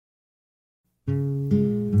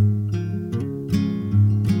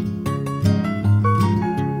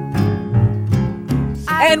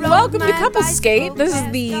And welcome to Couple Skate. This is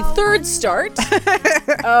the third start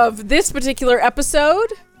of this particular episode.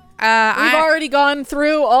 We've already gone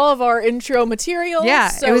through all of our intro materials. Yeah,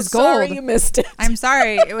 so it was gold. Sorry you missed it. I'm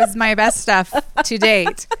sorry. It was my best stuff to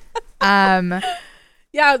date.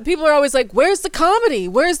 Yeah, people are always like, where's the comedy?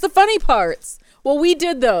 Where's the funny parts? Well, we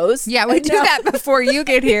did those. Yeah, we do that before you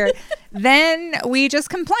get here. Then we just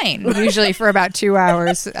complain, usually for about 2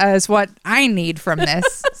 hours, is what I need from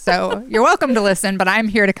this. So you're welcome to listen, but I'm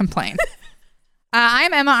here to complain.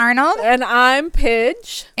 I'm Emma Arnold. And I'm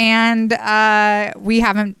Pidge. And we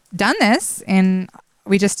haven't done this, and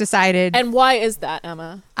we just decided. And why is that,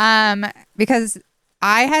 Emma? Because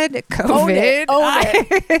I had COVID. Own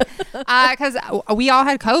it. Because we all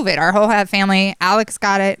had COVID. Our whole family. Alex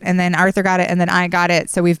got it, and then Arthur got it, and then I got it.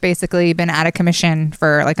 So we've basically been out of commission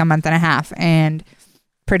for like a month and a half and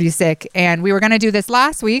pretty sick. And we were going to do this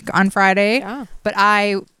last week on Friday, but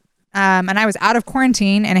I was out of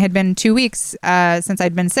quarantine, and it had been 2 weeks since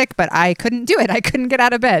I'd been sick, but I couldn't do it. I couldn't get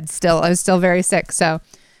out of bed still. I was still very sick. So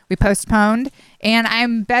we postponed, and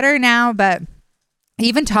I'm better now, but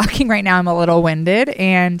even talking right now, I'm a little winded,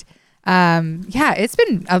 and it's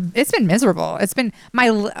been miserable. It's been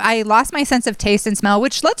I lost my sense of taste and smell,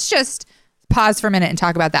 which let's just pause for a minute and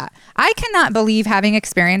talk about that. I cannot believe, having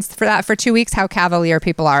experienced that for 2 weeks, how cavalier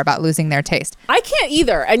people are about losing their taste. I can't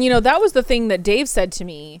either. And that was the thing that Dave said to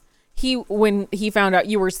me. When he found out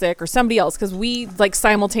you were sick, or somebody else, because we like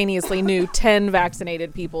simultaneously knew 10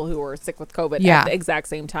 vaccinated people who were sick with COVID at the exact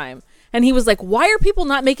same time. And he was like, why are people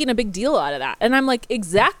not making a big deal out of that? And I'm like,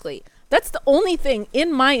 exactly. That's the only thing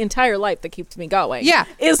in my entire life that keeps me going. Yeah.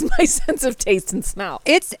 Is my sense of taste and smell.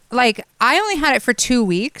 It's like, I only had it for 2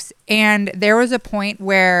 weeks. And there was a point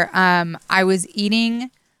where I was eating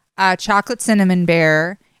a chocolate cinnamon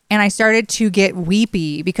bear, and I started to get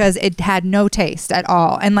weepy because it had no taste at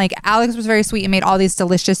all. And like, Alex was very sweet and made all these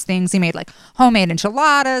delicious things. He made like homemade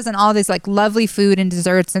enchiladas and all these like lovely food and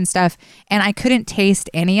desserts and stuff. And I couldn't taste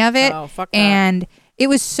any of it. Oh, fuck that. And it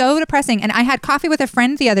was so depressing. And I had coffee with a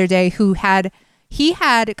friend the other day who had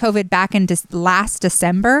COVID back in last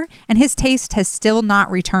December, and his taste has still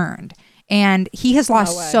not returned. And he has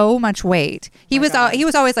lost so much weight. He was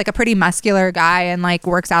always like a pretty muscular guy and like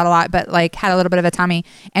works out a lot, but like had a little bit of a tummy.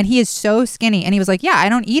 And he is so skinny. And he was like, yeah, I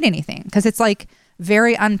don't eat anything because it's like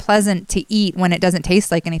very unpleasant to eat when it doesn't taste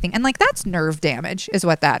like anything. And like, that's nerve damage is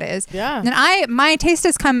what that is. Yeah. And my taste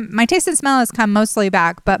and smell has come mostly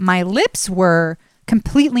back, but my lips were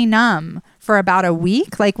completely numb for about a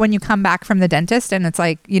week. Like when you come back from the dentist and it's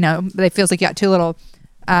like, it feels like you got two little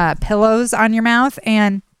pillows on your mouth.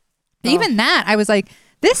 And even that, I was like,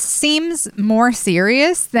 this seems more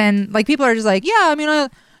serious than, like, people are just like,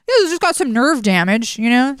 it's just got some nerve damage,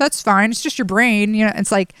 that's fine. It's just your brain,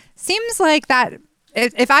 it's like, seems like that.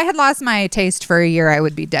 If I had lost my taste for a year, I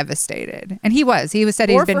would be devastated. And he said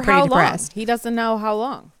he's been pretty depressed. He doesn't know how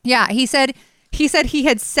long. Yeah. He said he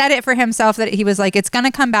had set it for himself that he was like, it's going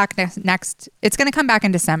to come back it's going to come back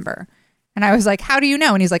in December. And I was like, how do you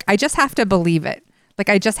know? And he's like, I just have to believe it. Like,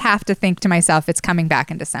 I just have to think to myself, it's coming back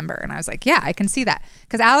in December. And I was like, yeah, I can see that.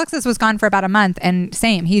 Because Alex's was gone for about a month, and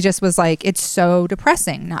same. He just was like, it's so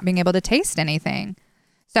depressing not being able to taste anything.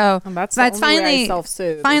 So that's finally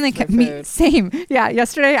self-soothe. Finally, same. Yeah,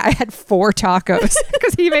 yesterday I had 4 tacos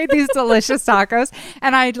because he made these delicious tacos,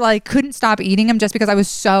 and I like couldn't stop eating them just because I was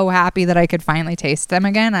so happy that I could finally taste them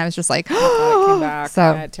again. I was just like, oh, it came back.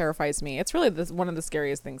 So it terrifies me. It's really one of the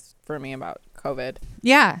scariest things for me about COVID.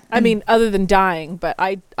 Yeah, I mean, other than dying, but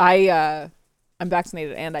I'm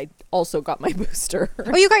vaccinated, and I also got my booster.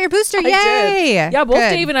 Oh, you got your booster? Yay! I did. Yeah, both Good.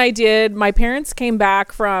 Dave and I did. My parents came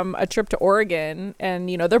back from a trip to Oregon, and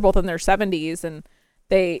they're both in their 70s, and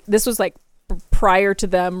this was like prior to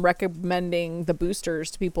them recommending the boosters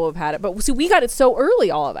to people who've had it. But see, we got it so early,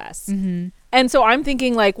 all of us. Mm-hmm. And so I'm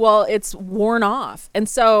thinking like, well, it's worn off. And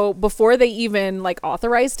so before they even like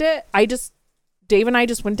authorized it, Dave and I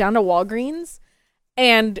just went down to Walgreens,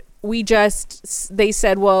 and they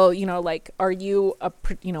said, well, like, are you I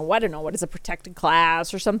don't know, what is a protected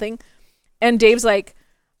class or something? And Dave's like,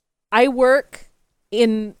 I work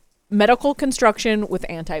in medical construction with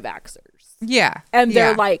anti-vaxxers. Yeah. And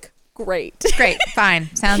they're like, great,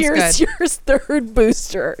 fine. Sounds good. Here's your third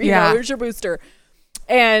booster. Here's your booster.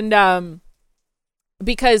 And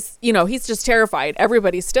because, he's just terrified.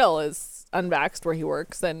 Everybody still is unvaxxed where he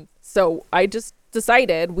works. And so I just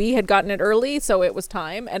decided we had gotten it early, so it was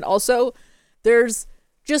time. And also there's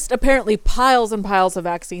just apparently piles and piles of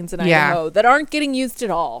vaccines in Idaho that aren't getting used at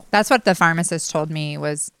all. That's what the pharmacist told me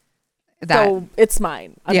was that. So it's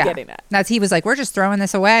mine. I'm getting it. He was like, we're just throwing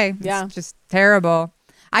this away. It's just terrible.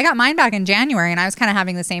 I got mine back in January, and I was kind of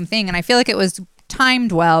having the same thing. And I feel like it was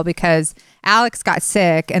timed well because Alex got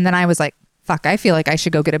sick and then I was like, fuck, I feel like I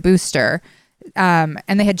should go get a booster. And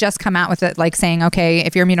they had just come out with it, like saying, okay,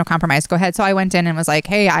 if you're immunocompromised, go ahead. So I went in and was like,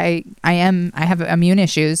 hey, I have immune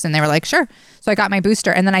issues. And they were like, sure. So I got my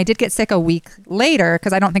booster. And then I did get sick a week later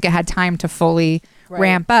because I don't think it had time to fully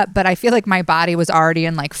ramp up. But I feel like my body was already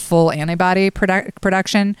in like full antibody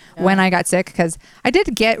production when I got sick, because I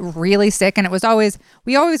did get really sick. And it was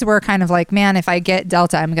we always were kind of like, man, if I get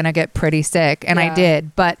Delta, I'm going to get pretty sick. And I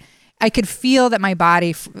did. But I could feel that my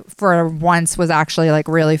body for once was actually like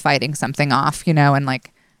really fighting something off, and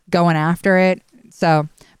like going after it. So,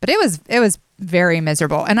 but it was very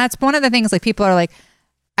miserable. And that's one of the things, like, people are like,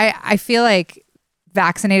 I feel like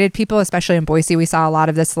vaccinated people, especially in Boise, we saw a lot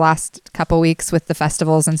of this the last couple weeks with the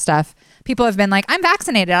festivals and stuff. People have been like, I'm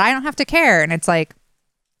vaccinated, I don't have to care. And it's like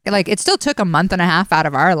it still took a month and a half out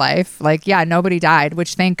of our life. Like, yeah, nobody died,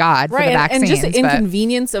 which thank God for the vaccines. And just the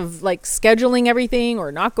inconvenience of like scheduling everything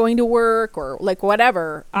or not going to work or like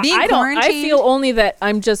whatever. I feel only that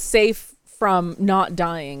I'm just safe from not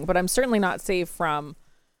dying, but I'm certainly not safe from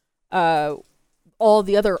all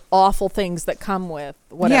the other awful things that come with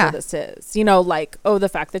whatever this is. Like, the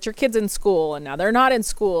fact that your kid's in school and now they're not in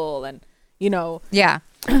school, and Yeah.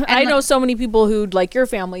 I know so many people who, like your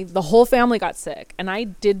family, the whole family got sick. And I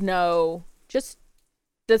did know just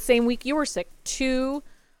the same week you were sick, 2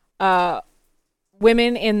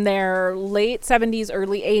 women in their late 70s,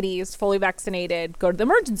 early 80s, fully vaccinated, go to the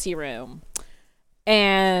emergency room.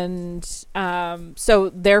 And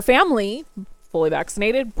so their family, fully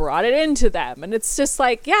vaccinated, brought it into them. And it's just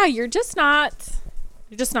like, yeah, you're just not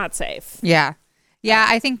safe. Yeah. Yeah.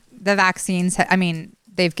 I think the vaccines,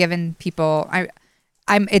 they've given people,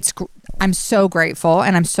 I'm so grateful,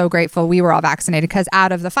 and I'm so grateful we were all vaccinated, because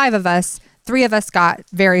out of the 5 of us, 3 of us got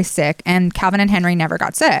very sick, and Calvin and Henry never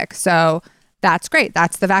got sick. So that's great.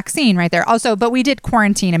 That's the vaccine right there. Also, but we did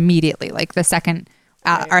quarantine immediately. Like the second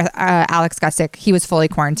Alex got sick, he was fully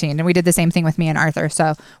quarantined, and we did the same thing with me and Arthur.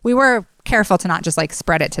 So we were careful to not just like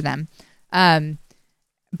spread it to them.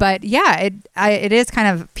 But yeah, it is kind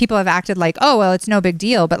of, people have acted like, oh, well, it's no big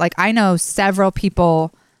deal. But like, I know several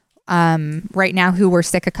people right now who were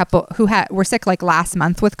sick, were sick like last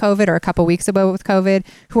month with COVID or a couple weeks ago with COVID,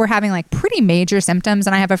 who are having like pretty major symptoms.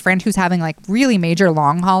 And I have a friend who's having like really major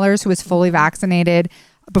long haulers, who was fully vaccinated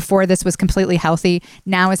before this, was completely healthy,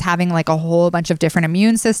 now is having like a whole bunch of different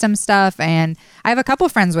immune system stuff. And I have a couple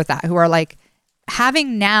friends with that who are like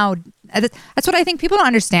having now, that's what I think people don't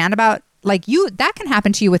understand about, like, that can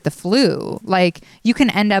happen to you with the flu. Like, you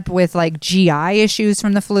can end up with like GI issues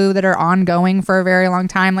from the flu that are ongoing for a very long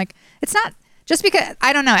time. Like, it's not just because,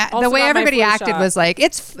 I don't know, Also, the way everybody acted was like,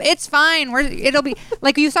 it's fine. It'll be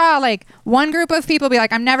like, you saw like one group of people be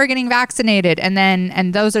like, I'm never getting vaccinated.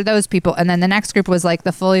 And those are those people. And then the next group was like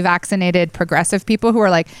the fully vaccinated progressive people who are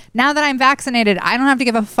like, now that I'm vaccinated, I don't have to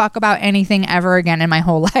give a fuck about anything ever again in my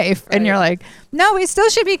whole life. Right. And you're like, no, we still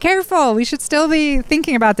should be careful. We should still be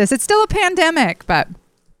thinking about this. It's still a pandemic, but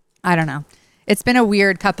I don't know. It's been a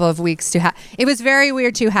weird couple of weeks it was very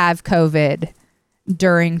weird to have COVID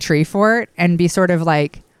during Treefort and be sort of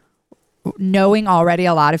like knowing already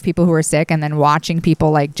a lot of people who are sick, and then watching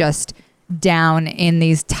people like just down in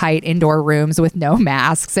these tight indoor rooms with no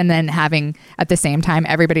masks, and then having at the same time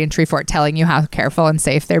everybody in Treefort telling you how careful and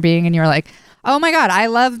safe they're being, and you're like, oh my God, I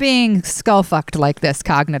love being skull fucked like this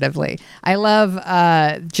cognitively. I love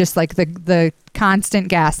just like the constant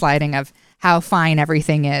gaslighting of how fine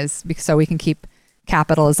everything is, so we can keep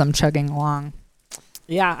capitalism chugging along.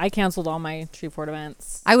 Yeah, I canceled all my Treefort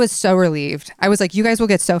events. I was so relieved. I was like, you guys will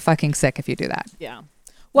get so fucking sick if you do that. Yeah.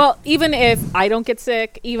 Well, even if I don't get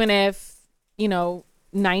sick, even if,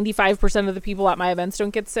 95% of the people at my events don't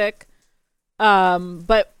get sick,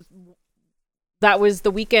 but that was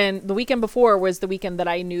the weekend. The weekend before was the weekend that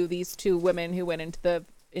I knew these 2 women who went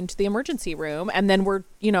into the emergency room, and then were,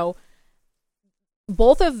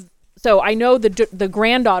 so I know the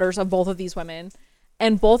granddaughters of both of these women,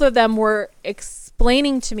 and both of them were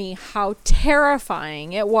explaining to me how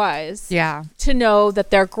terrifying it was to know that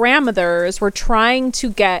their grandmothers were trying to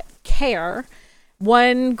get care.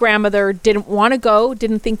 One grandmother didn't want to go,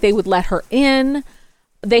 didn't think they would let her in.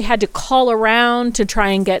 They had to call around to try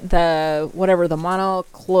and get the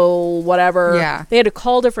monoclonal, whatever. Yeah. They had to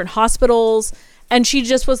call different hospitals. And she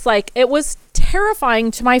just was like, it was terrifying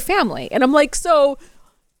to my family. And I'm like, so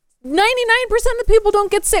 99% of people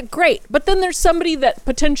don't get sick. Great. But then there's somebody that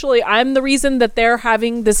potentially I'm the reason that they're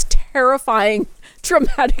having this terrifying,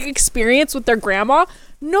 traumatic experience with their grandma.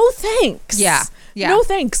 No thanks. Yeah. No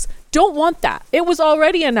thanks. Don't want that. It was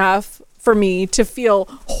already enough for me to feel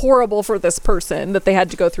horrible for this person that they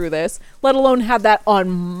had to go through this, let alone have that on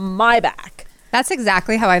my back. That's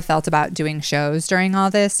exactly how I felt about doing shows during all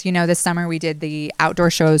this. You know, this summer we did the outdoor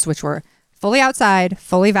shows, which were fully outside,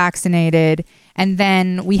 fully vaccinated. And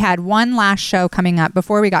then we had one last show coming up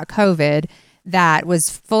before we got COVID that was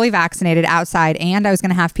fully vaccinated outside. And I was going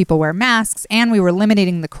to have people wear masks, and we were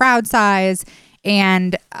limiting the crowd size.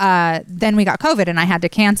 And then we got COVID and I had to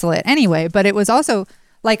cancel it anyway. But it was also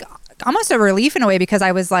like almost a relief in a way, because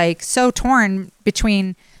I was like so torn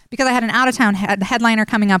between, because I had an out of town headliner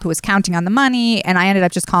coming up who was counting on the money. And I ended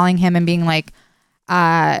up just calling him and being like,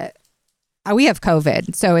 we have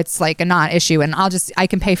COVID, so it's like a non-issue, and I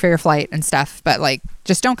can pay for your flight and stuff, but like,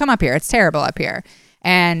 just don't come up here. It's terrible up here.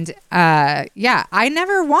 And yeah, I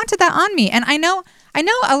never wanted that on me. And I know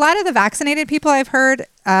a lot of the vaccinated people I've heard,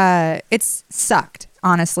 it's sucked,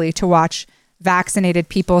 honestly, to watch vaccinated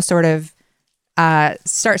people sort of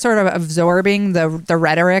start sort of absorbing the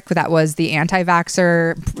rhetoric that was the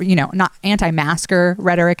anti-vaxxer, you know, not anti-masker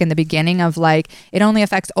rhetoric in the beginning of like, it only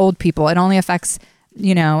affects old people. It only affects,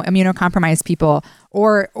 you know, immunocompromised people,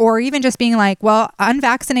 or even just being like, well,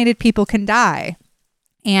 unvaccinated people can die.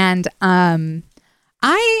 And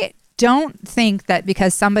I don't think that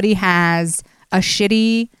because somebody has a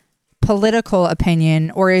shitty political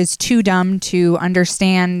opinion or is too dumb to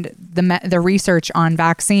understand the research on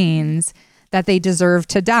vaccines that they deserve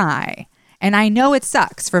to die. And I know it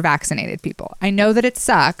sucks for vaccinated people. I know that it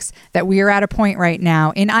sucks that we are at a point right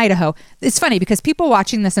now in Idaho. It's funny because people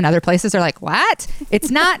watching this in other places are like, what? It's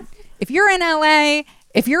not, if you're in LA,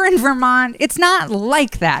 if you're in Vermont, it's not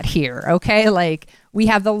like that here, okay? Like, we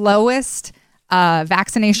have the lowest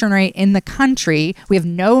vaccination rate in the country. We have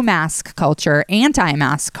no mask culture,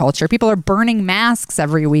 anti-mask culture. People are burning masks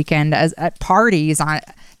every weekend at parties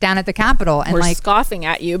down at the Capitol, and we're like scoffing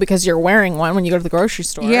at you because you're wearing one when you go to the grocery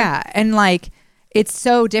store. Yeah, and like, it's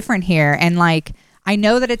so different here. And like, I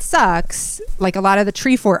know that it sucks. Like, a lot of the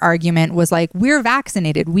tree fort argument was like, we're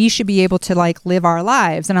vaccinated, we should be able to like live our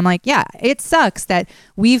lives. And I'm like, yeah, it sucks that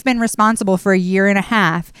we've been responsible for a year and a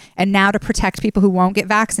half, and now to protect people who won't get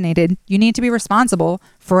vaccinated, you need to be responsible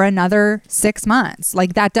for another 6 months.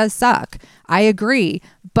 Like, that does suck. I agree.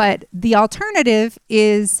 But the alternative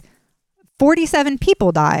is 47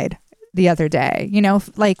 people died the other day. You know,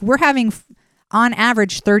 like, we're having on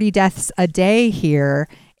average 30 deaths a day here.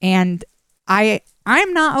 And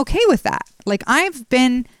I'm not okay with that. Like, I've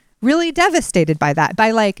been really devastated by that, by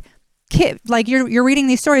like like you're reading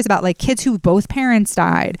these stories about like kids who both parents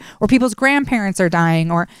died, or people's grandparents are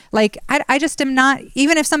dying, or like, I just am not,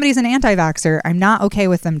 even if somebody's an anti-vaxxer, I'm not okay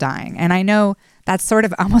with them dying. And I know that's sort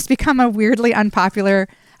of almost become a weirdly unpopular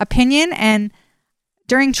opinion. And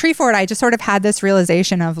during Tree Fort, I just sort of had this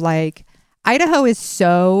realization of like, Idaho is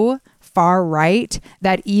so far right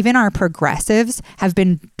that even our progressives have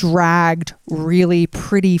been dragged really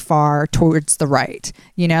pretty far towards the right.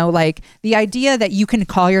 You know, like the idea that you can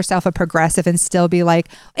call yourself a progressive and still be like,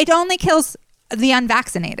 it only kills the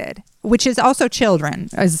unvaccinated, which is also children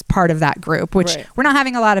as part of that group, which right. We're not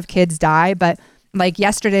having a lot of kids die, but like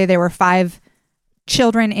yesterday there were 5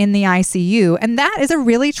 children in the ICU, and that is a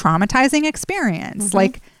really traumatizing experience. Mm-hmm.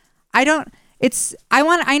 Like,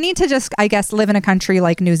 I need to just, I guess, live in a country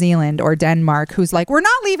like New Zealand or Denmark who's like, we're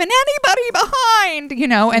not leaving anybody behind, you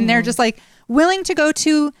know, and they're just like willing to go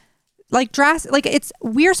to like drastic, like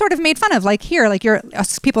we're sort of made fun of, like here, like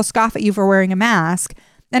people scoff at you for wearing a mask.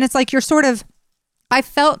 And it's like, you're sort of, I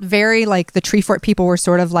felt very like the Tree Fort people were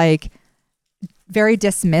sort of like very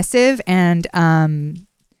dismissive and,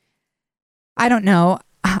 I don't know,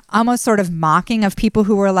 almost sort of mocking of people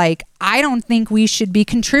who were like, I don't think we should be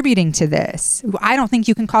contributing to this. I don't think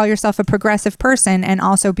you can call yourself a progressive person and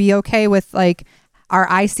also be okay with like our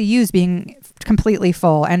ICUs being completely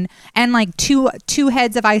full, and like two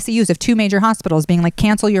heads of ICUs of 2 major hospitals being like,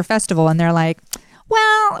 cancel your festival. And they're like,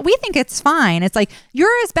 well, we think it's fine. It's like,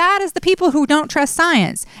 you're as bad as the people who don't trust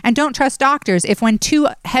science and don't trust doctors if when 2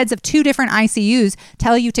 heads of 2 different ICUs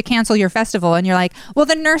tell you to cancel your festival and you're like, well,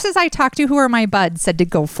 the nurses I talked to who are my buds said to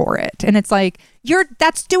go for it. And it's like,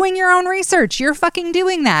 that's doing your own research. You're fucking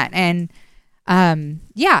doing that. And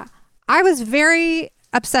yeah, I was very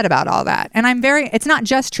upset about all that. And it's not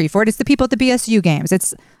just Tree Fort, it's the people at the BSU games.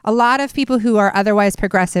 It's a lot of people who are otherwise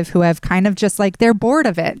progressive who have kind of just like, they're bored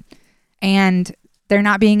of it. And they're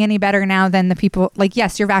not being any better now than the people, like,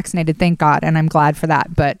 yes, you're vaccinated, thank God, and I'm glad for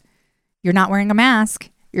that, but you're not wearing a mask.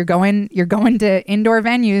 You're going to indoor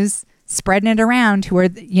venues, spreading it around, who are,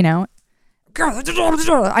 you know,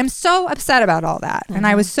 I'm so upset about all that. Mm-hmm. And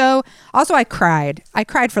I was I cried. I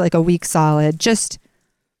cried for like a week solid. Just,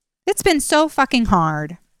 it's been so fucking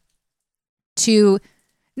hard to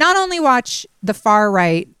not only watch the far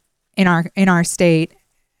right in our state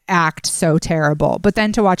act so terrible. But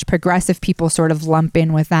then to watch progressive people sort of lump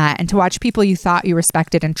in with that, and to watch people you thought you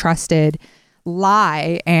respected and trusted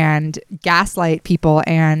lie and gaslight people,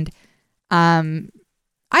 and and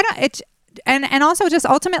also just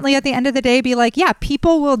ultimately at the end of the day be like, yeah,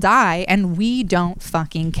 people will die and we don't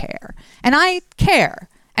fucking care. And I care.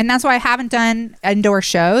 And that's why I haven't done indoor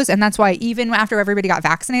shows. And that's why even after everybody got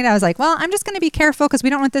vaccinated, I was like, well, I'm just going to be careful because we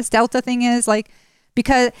don't know what this Delta thing is. Like,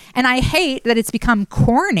 because, and I hate that it's become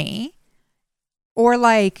corny or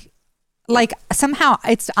like somehow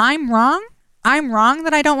I'm wrong. I'm wrong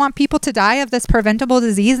that I don't want people to die of this preventable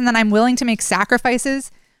disease, and that I'm willing to make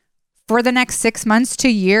sacrifices for the next 6 months to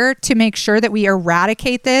a year to make sure that we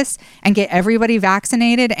eradicate this and get everybody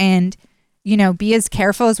vaccinated and, you know, be as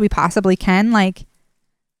careful as we possibly can. Like,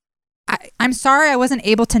 I'm sorry I wasn't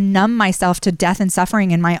able to numb myself to death and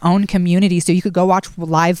suffering in my own community so you could go watch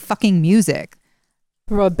live fucking music.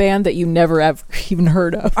 From a band that you never ever even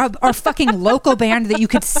heard of. Our fucking local band that you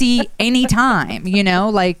could see anytime, you know?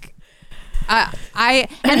 Like,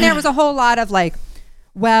 and there was a whole lot of like,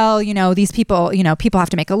 well, you know, these people, you know, people have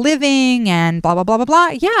to make a living and blah, blah, blah, blah, blah.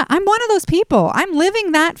 Yeah, I'm one of those people. I'm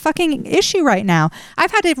living that fucking issue right now.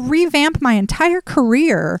 I've had to revamp my entire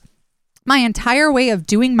career, my entire way of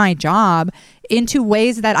doing my job into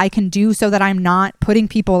ways that I can do so that I'm not putting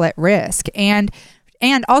people at risk. And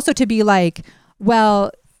also to be like,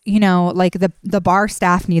 well, you know, like the bar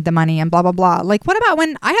staff need the money and blah, blah, blah. Like, what about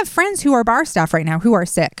when I have friends who are bar staff right now who are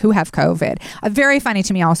sick, who have COVID? Very funny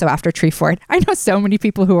to me also after Treefort. I know so many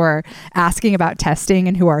people who are asking about testing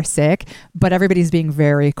and who are sick, but everybody's being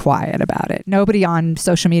very quiet about it. Nobody on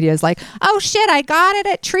social media is like, oh shit, I got it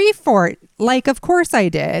at Treefort. Like, of course I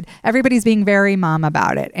did. Everybody's being very mum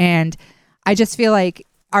about it. And I just feel like,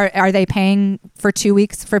 are they paying for 2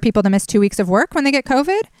 weeks for people to miss 2 weeks of work when they get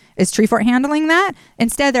COVID? Is Treefort handling that?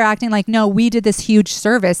 Instead, they're acting like, no, we did this huge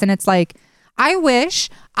service. And it's like, I wish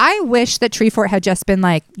that Treefort had just been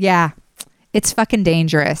like, yeah, it's fucking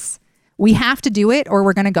dangerous. We have to do it or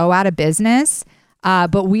we're going to go out of business.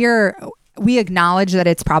 But we acknowledge that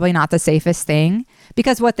it's probably not the safest thing,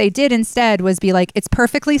 because what they did instead was be like, it's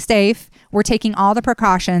perfectly safe. We're taking all the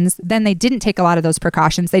precautions. Then they didn't take a lot of those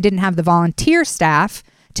precautions. They didn't have the volunteer staff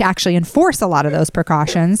to actually enforce a lot of those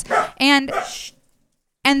precautions.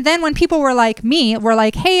 And then when people were like me, were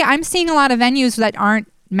like, hey, I'm seeing a lot of venues that aren't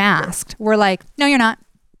masked. We're like, no, you're not.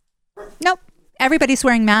 Nope. Everybody's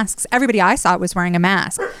wearing masks. Everybody I saw was wearing a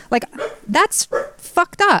mask. Like, that's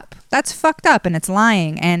fucked up. That's fucked up, and it's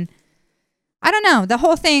lying. And I don't know. The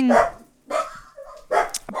whole thing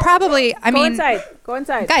probably, Go inside.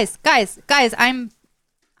 Guys, I'm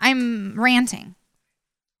ranting.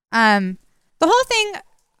 The whole thing,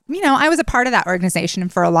 you know, I was a part of that organization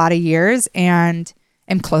for a lot of years and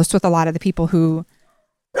am close with a lot of the people who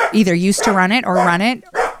either used to run it or run it,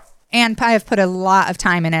 and I have put a lot of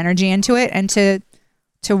time and energy into it, and to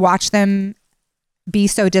watch them be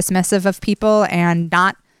so dismissive of people and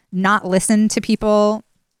not listen to people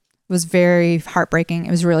was very heartbreaking.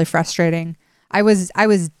 It was really frustrating. I was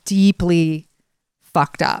deeply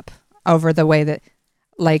fucked up over the way that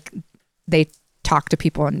like they talked to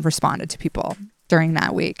people and responded to people during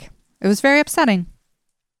that week. It was very upsetting.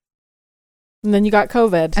 And then you got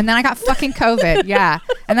COVID. And then I got fucking COVID. Yeah.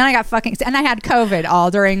 And then I had COVID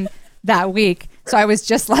all during that week. So I was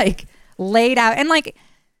just like laid out, and like,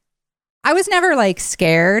 I was never like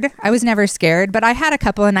scared. But I had a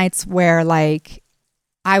couple of nights where like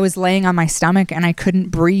I was laying on my stomach and I couldn't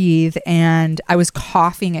breathe, and I was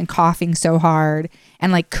coughing and coughing so hard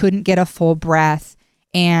and like couldn't get a full breath.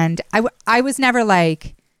 And I was never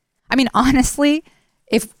like, I mean, honestly,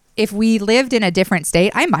 if we lived in a different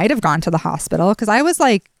state, I might have gone to the hospital, because I was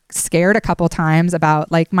like scared a couple times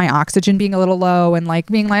about like my oxygen being a little low and like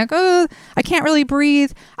being like, oh, I can't really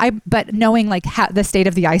breathe. But knowing like the state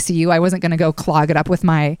of the ICU, I wasn't going to go clog it up with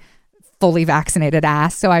my fully vaccinated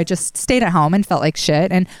ass. So I just stayed at home and felt like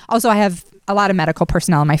shit. And also I have a lot of medical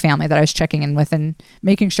personnel in my family that I was checking in with and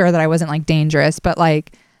making sure that I wasn't like dangerous. But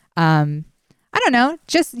like, I don't know,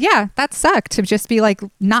 just, yeah, that sucked to just be like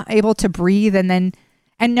not able to breathe. And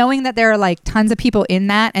knowing that there are like tons of people in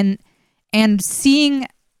that, and seeing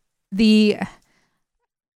I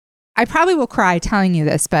probably will cry telling you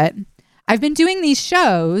this, but I've been doing these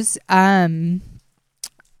shows. A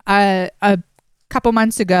couple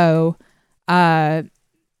months ago,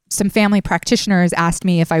 some family practitioners asked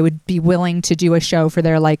me if I would be willing to do a show for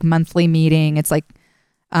their like monthly meeting. It's like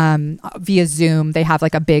via Zoom. They have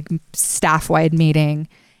like a big staff-wide meeting.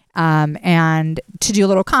 and to do a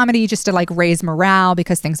little comedy just to like raise morale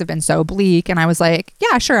because things have been so bleak. And I was like,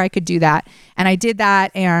 yeah, sure, I could do that. And I did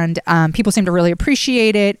that, and people seemed to really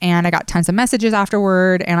appreciate it. And I got tons of messages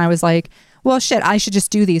afterward. And I was like, well, shit, I should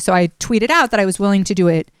just do these. So I tweeted out that I was willing to do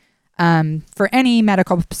it for any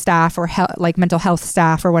medical staff or like mental health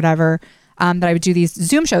staff or whatever, that I would do these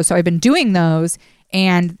Zoom shows. So I've been doing those,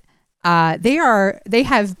 and they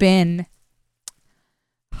have been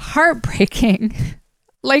heartbreaking.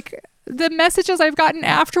 Like the messages I've gotten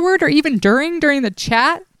afterward or even during the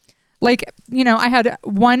chat, like, you know, I had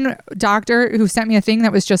one doctor who sent me a thing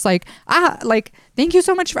that was just like, like, thank you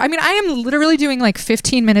so much. I am literally doing like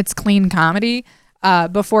 15 minutes clean comedy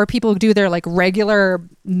before people do their like regular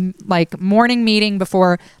like morning meeting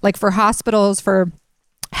before, like for hospitals, for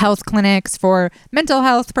health clinics, for mental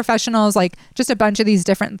health professionals, like just a bunch of these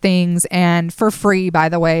different things, and for free, by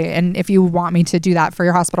the way. And if you want me to do that for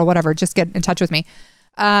your hospital, whatever, just get in touch with me.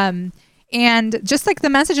 And just like the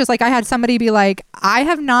messages, like I had somebody be like, I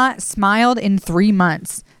have not smiled in 3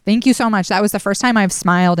 months. Thank you so much. That was the first time I've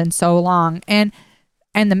smiled in so long. And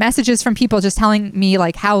the messages from people just telling me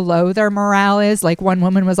like how low their morale is. Like one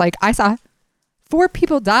woman was like, I saw 4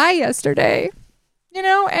 people die yesterday, you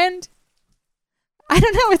know, and I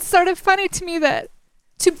don't know. It's sort of funny to me that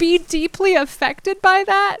to be deeply affected by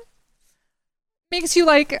that makes you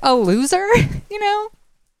like a loser, you know?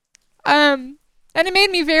 And it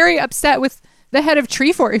made me very upset with the head of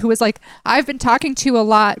Treefort, who was like, I've been talking to a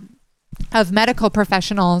lot of medical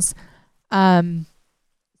professionals. And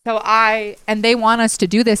they want us to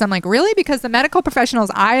do this. I'm like, really? Because the medical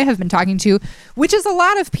professionals I have been talking to, which is a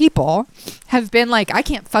lot of people, have been like, I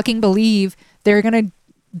can't fucking believe they're going to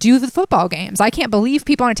do the football games. I can't believe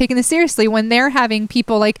people aren't taking this seriously when they're having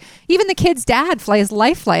people like, even the kid's dad flies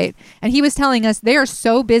Life Flight. And he was telling us they are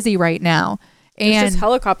so busy right now. And it's just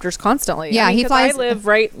helicopters constantly. Yeah, he flies. I live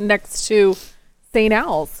right next to St.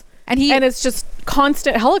 Al's, and it's just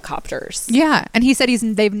constant helicopters. Yeah, and he said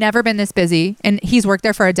they've never been this busy, and he's worked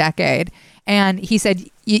there for a decade. And he said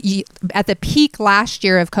at the peak last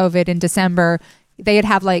year of COVID in December, he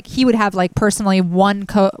would have like personally one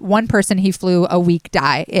person he flew a week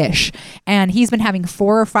die-ish, and he's been having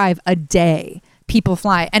 4 or 5 a day. People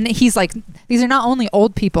fly, and he's like, these are not only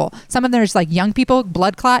old people, some of them are just like young people,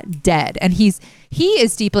 blood clot, dead, and he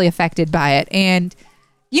is deeply affected by it. And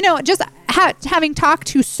you know, just having talked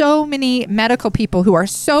to so many medical people who are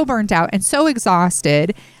so burnt out and so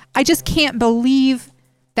exhausted, I just can't believe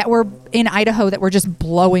that we're in Idaho, that we're just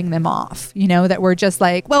blowing them off, you know, that we're just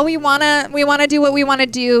like, well, we want to do what we want to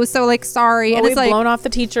do, so like, sorry. Well, and we've blown off the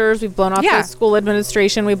teachers, we've blown off the school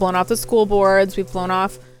administration, we've blown off the school boards, we've blown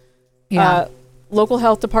off local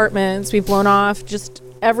health departments, we've blown off just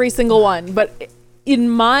every single one. But in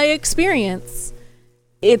my experience,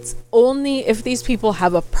 it's only if these people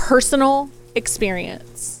have a personal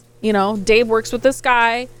experience. You know, Dave works with this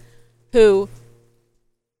guy who,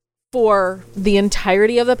 for the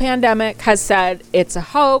entirety of the pandemic, has said, it's a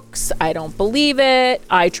hoax, I don't believe it,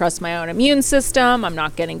 I trust my own immune system, I'm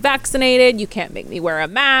not getting vaccinated, you can't make me wear a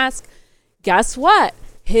mask. Guess what?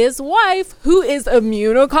 His wife, who is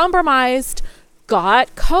immunocompromised,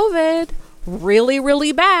 got COVID really,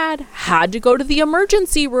 really bad, had to go to the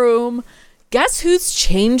emergency room. Guess who's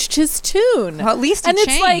changed his tune? Well, at least and it's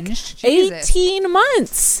changed. Like Jesus. 18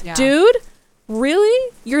 months, dude.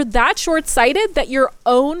 Really? You're that short-sighted that your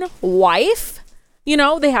own wife, you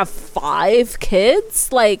know, they have 5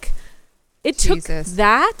 kids. Like, it took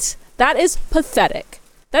that. That is pathetic.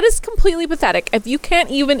 That is completely pathetic. If you can't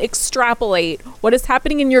even extrapolate what is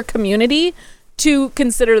happening in your community to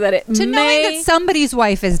consider that knowing that somebody's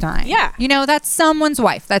wife is dying. Yeah. You know, that's someone's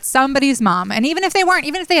wife. That's somebody's mom. And even if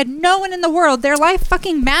they had no one in the world, their life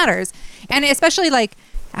fucking matters. And especially like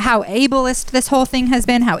how ableist this whole thing has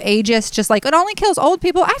been, how ageist, just like it only kills old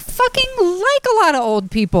people. I fucking like a lot of old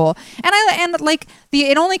people. And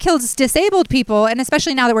it only kills disabled people, and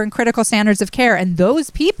especially now that we're in critical standards of care, and those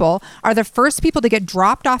people are the first people to get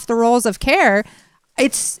dropped off the rolls of care.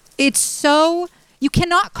 It's so, you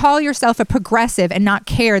cannot call yourself a progressive and not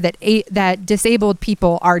care that disabled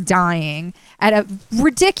people are dying at a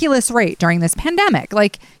ridiculous rate during this pandemic.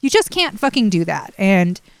 Like, you just can't fucking do that.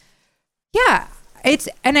 And yeah,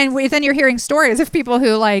 then you're hearing stories of people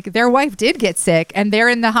who like their wife did get sick and they're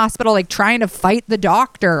in the hospital like trying to fight the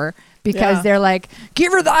doctor because they're like,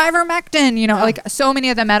 give her the ivermectin, you know, like so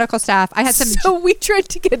many of the medical staff. So we tried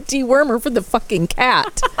to get dewormer for the fucking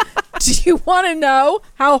cat. Do you want to know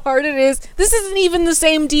how hard it is? This isn't even the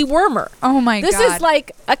same dewormer. Oh my God. This is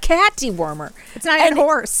like a cat dewormer. It's not even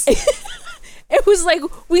horse. It was like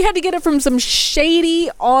we had to get it from some shady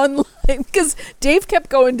online because Dave kept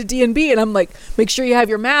going to D&B and I'm like, make sure you have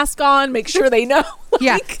your mask on, make sure they know.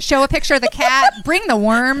 Yeah, show a picture of the cat, bring the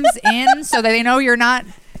worms in so that they know you're not.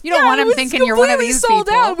 You don't want them thinking you're one of these sold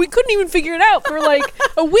people. Out. We couldn't even figure it out for like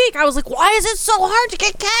a week. I was like, why is it so hard to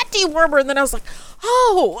get cat dewormer? And then I was like,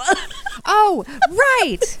 oh,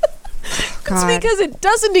 right. It's because it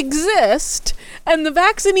doesn't exist and the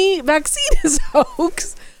vaccine is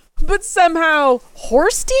hoax, but somehow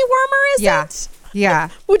horse dewormer isn't? Yeah.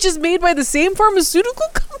 Which is made by the same pharmaceutical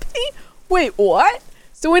company? Wait, what?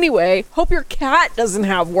 So anyway, hope your cat doesn't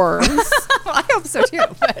have worms. I hope so too.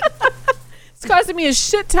 But. It's costing me a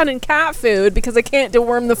shit ton in cat food because I can't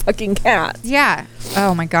deworm the fucking cat. Yeah.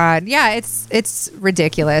 Oh my God. Yeah, it's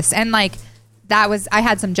ridiculous. And like I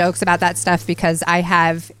had some jokes about that stuff because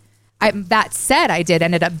that said, I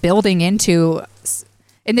ended up building into,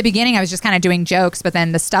 in the beginning I was just kind of doing jokes, but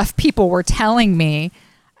then the stuff people were telling me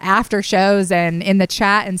after shows and in the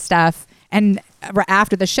chat and stuff, and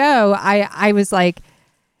after the show, I was like,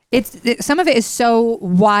 some of it is so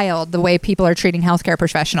wild the way people are treating healthcare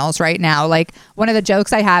professionals right now. Like one of the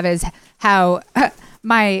jokes I have is how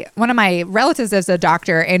one of my relatives is a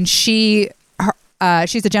doctor and she's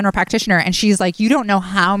a general practitioner and she's like, you don't know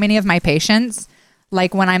how many of my patients,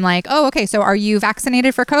 like when I'm like, oh, okay, so are you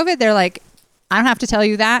vaccinated for COVID? They're like, I don't have to tell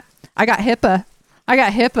you that. I got HIPAA.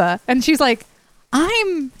 And she's like,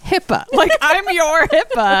 I'm HIPAA. Like I'm your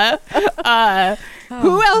HIPAA.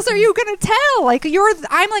 Who else are you gonna tell? Like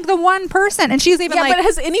I'm like the one person, and she's even like. But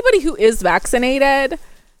has anybody who is vaccinated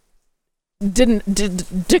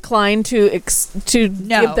decline to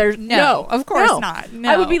give their no, of course not. No.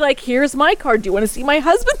 I would be like, here's my card. Do you want to see my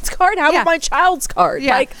husband's card? How about my child's card?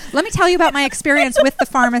 Yeah. Like, let me tell you about my experience with the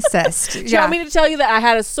pharmacist. Do you want me to tell you that I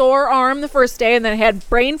had a sore arm the first day and then I had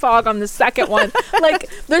brain fog on the second one? Like,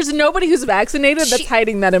 there's nobody who's vaccinated that's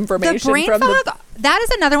hiding that information. The brain fog, that is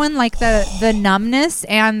another one, like the numbness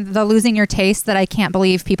and the losing your taste that I can't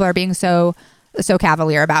believe people are being so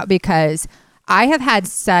cavalier about, because I have had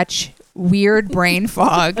such weird brain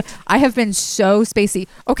fog. I have been so spacey.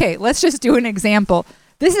 Okay, let's just do an example.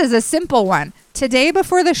 This is a simple one. Today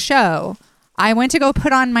before the show, I went to go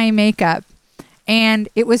put on my makeup and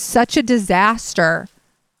it was such a disaster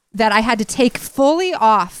that I had to take fully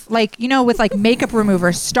off, like, you know, with like makeup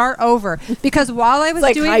remover, start over, because while I was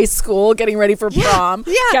like doing high school, getting ready for prom.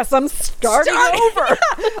 Yeah. Guess I'm starting over.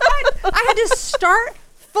 I had to start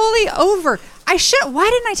fully over. Why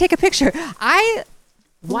didn't I take a picture?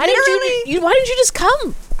 Why didn't you just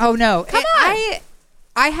come? Oh no! Come on.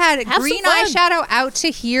 I had Have green some fun. eyeshadow out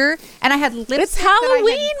to here, and I had lipstick. It's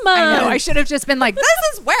Halloween month. I know. I should have just been like, "This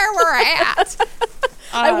is where we're at."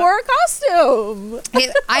 I wore a costume.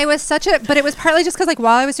 I was but it was partly just because, like,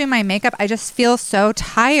 while I was doing my makeup, I just feel so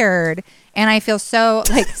tired, and I feel so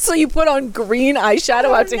like. So you put on green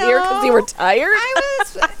eyeshadow out to here because you were tired?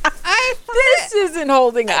 This isn't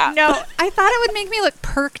holding up. No, I thought it would make me look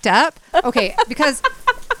perked up. Okay, because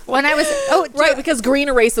when I was because green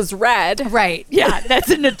erases red. Right. Yeah, that's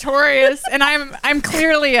a notorious, and I'm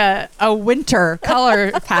clearly a winter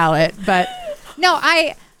color palette, but no,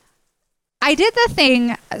 I did the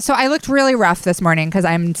thing. So I looked really rough this morning because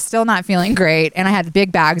I'm still not feeling great, and I had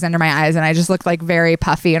big bags under my eyes, and I just looked like very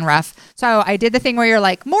puffy and rough. So I did the thing where you're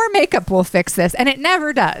like, more makeup will fix this, and it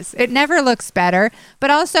never does. It never looks better. But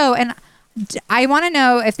also, and I want to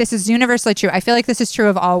know if this is universally true. I feel like this is true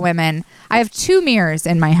of all women. I have 2 mirrors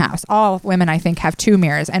in my house. All women, I think, have 2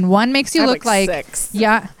 mirrors, and one makes you look like 6.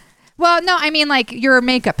 Yeah. Well, no, I mean like your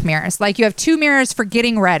makeup mirrors. Like you have 2 mirrors for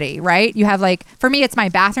getting ready, right? You have like, for me, it's my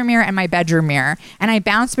bathroom mirror and my bedroom mirror. And I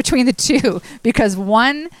bounce between the 2 because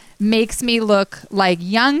one makes me look like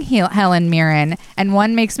young Helen Mirren and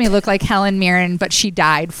one makes me look like Helen Mirren, but she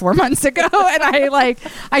died 4 months ago. And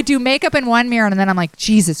I do makeup in one mirror and then I'm like,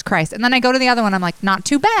 Jesus Christ. And then I go to the other one. I'm like, not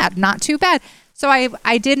too bad, not too bad. So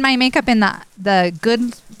I did my makeup in the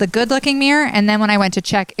good looking mirror. And then when I went to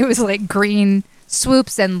check, it was like green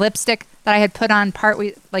swoops and lipstick that I had put on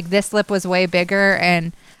like this lip was way bigger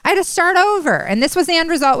and I had to start over, and this was the end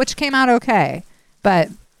result, which came out okay, but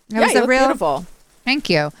it was a real beautiful.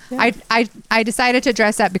 Thank you. Yeah. I decided to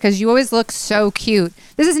dress up because you always look so cute.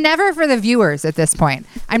 This is never for the viewers at this point.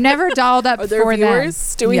 I'm never dolled up Are there for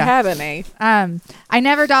viewers? them. Do we have any? I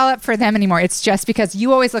never doll up for them anymore. It's just because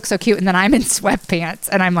you always look so cute, and then I'm in sweatpants,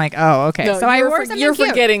 and I'm like, oh, okay. No, so I wore something You're cute.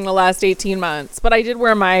 forgetting the last 18 months, but I did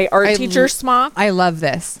wear my art teacher smock. I love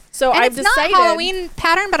this. So and I've it's decided not Halloween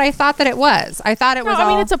pattern, but I thought that it was. I thought it was. I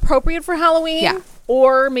mean, it's appropriate for Halloween,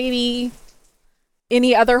 or maybe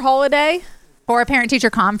any other holiday. Or a parent-teacher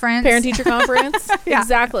conference. Parent-teacher conference. Yeah.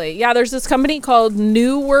 Exactly. Yeah, there's this company called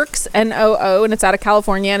New Works, NOO, and it's out of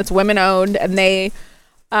California, and it's women-owned, and they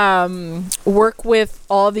work with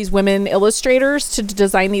all of these women illustrators to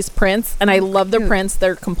design these prints, and I love their prints.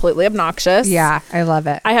 They're completely obnoxious. Yeah, I love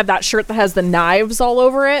it. I have that shirt that has the knives all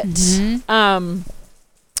over it.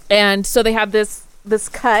 And so they have this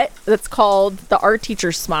cut that's called the art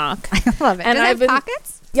teacher smock. I love it. And Does it have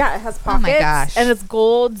pockets? Yeah, it has pockets. Oh my gosh. And it's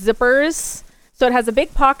gold zippers. So it has a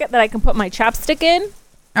big pocket that I can put my chapstick in.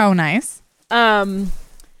 Oh, nice.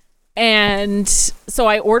 And so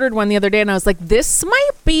I ordered one the other day and I was like, this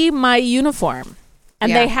might be my uniform.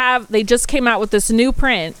 And they just came out with this new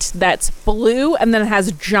print that's blue and then it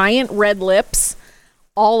has giant red lips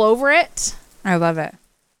all over it. I love it.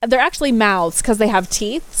 They're actually mouths because they have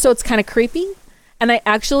teeth. So it's kind of creepy. And I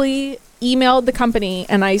actually emailed the company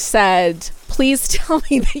and I said, please tell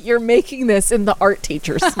me that you're making this in the art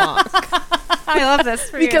teacher smock. I love this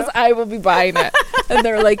for because you. I will be buying it. And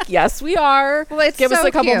they're like, yes, we are. Well, it's Give us so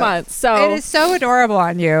a couple cute. months. So it is so adorable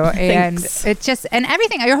on you. And Thanks. it just, and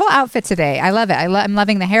everything, your whole outfit today. I love it. I'm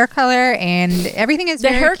loving the hair color and everything is the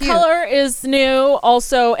very hair cute. color is new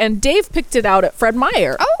also. And Dave picked it out at Fred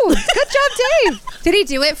Meyer. Oh, good job, Dave. Did he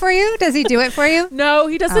do it for you? Does he do it for you? No,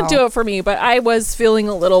 he doesn't do it for me. But I was feeling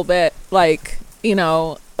a little bit like, you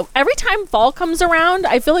know, every time fall comes around,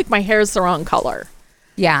 I feel like my hair is the wrong color.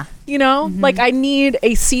 Yeah. You know, like I need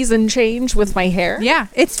a season change with my hair. Yeah.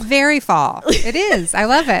 It's very fall. It is. I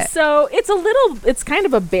love it. So it's kind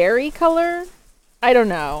of a berry color. I don't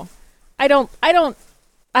know. I don't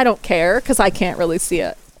care because I can't really see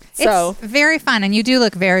it. So it's very fun, and you do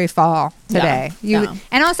look very fall today.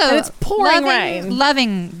 And also and it's pouring rain.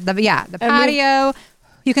 Loving the patio.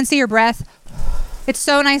 You can see your breath. It's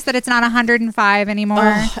so nice that it's not 105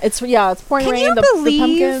 anymore. It's pouring Can rain. you the believe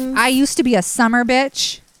pumpkins. I used to be a summer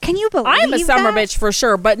bitch? Can you believe I'm a summer that? bitch for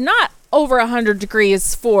sure, but not over 100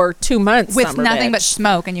 degrees for 2 months. With summer nothing bitch. but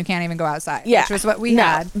smoke, and you can't even go outside. Yeah, which was what we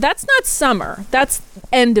had. That's not summer. That's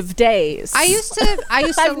end of days. I used to.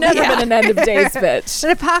 I've never been an end of days bitch.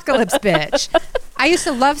 An apocalypse bitch. I used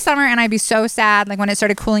to love summer, and I'd be so sad, like when it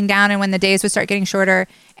started cooling down and when the days would start getting shorter.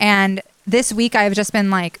 And this week, I've just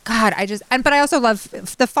been like, God, but I also love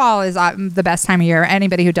the fall is the best time of year.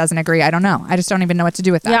 Anybody who doesn't agree, I don't know. I just don't even know what to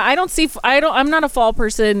do with that. Yeah, I'm not a fall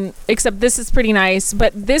person, except this is pretty nice.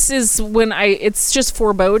 But this is when it's just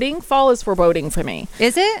foreboding. Fall is foreboding for me.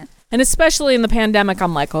 Is it? And especially in the pandemic,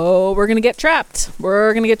 I'm like, oh, we're going to get trapped.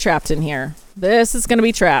 We're going to get trapped in here. This is going to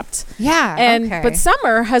be trapped. Yeah. But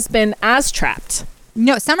summer has been as trapped.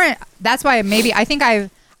 No, summer. That's why I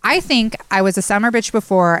think I was a summer bitch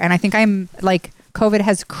before, and I think I'm like COVID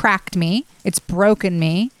has cracked me. It's broken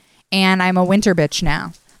me, and I'm a winter bitch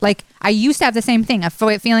now. Like I used to have the same thing, a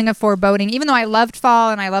feeling of foreboding. Even though I loved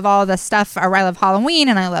fall and I love all the stuff, or I love Halloween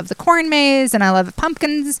and I love the corn maze and I love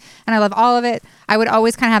pumpkins and I love all of it. I would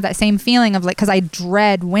always kind of have that same feeling of like, because I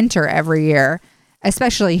dread winter every year,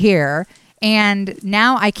 especially here. And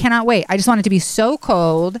now I cannot wait. I just want it to be so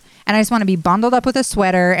cold, and I just want to be bundled up with a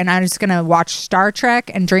sweater, and I'm just going to watch Star Trek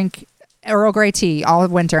and drink Earl Grey tea all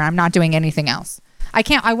of winter. I'm not doing anything else.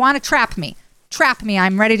 I want to trap me. Trap me.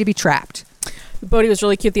 I'm ready to be trapped. Bodhi was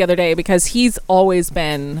really cute the other day because he's always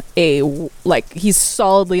been he's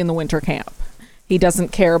solidly in the winter camp. He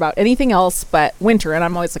doesn't care about anything else but winter. And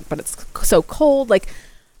I'm always like, but it's so cold. Like,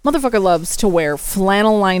 motherfucker loves to wear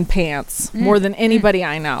flannel lined pants more than anybody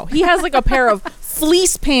I know. He has like a pair of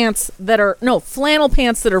flannel pants that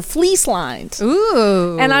are fleece lined.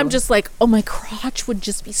 Ooh. And I'm just like, oh, my crotch would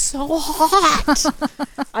just be so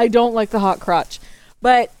hot. I don't like the hot crotch.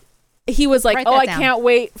 But he was like, I can't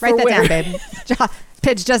wait for Write that winter. down, babe.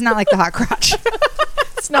 Pidge does not like the hot crotch.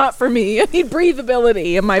 It's not for me. I need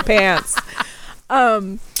breathability in my pants.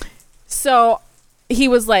 So he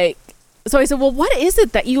was like, so I said, well, what is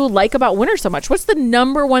it that you like about winter so much? What's the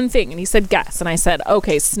number one thing? And he said, guess. And I said,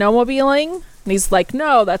 okay, snowmobiling. And he's like,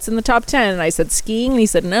 no, that's in the top 10. And I said, skiing. And he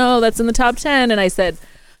said, no, that's in the top 10. And I said,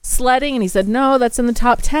 sledding. And he said, no, that's in the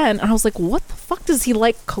top 10. And I was like, what the fuck does he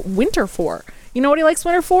like winter for? You know what he likes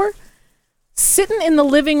winter for? Sitting in the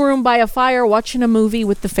living room by a fire watching a movie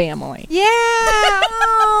with the family. Yeah.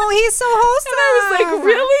 Oh, he's so wholesome. And I was like,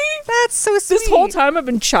 really? That's so sweet. This whole time I've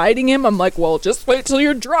been chiding him. I'm like, well, just wait till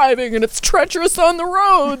you're driving and it's treacherous on the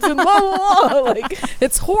roads and blah, blah, blah. Like,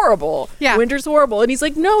 it's horrible. Yeah. Winter's horrible. And he's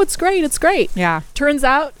like, no, it's great. It's great. Yeah. Turns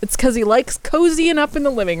out it's because he likes cozying up in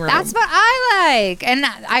the living room. That's what I like. And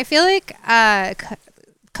I feel like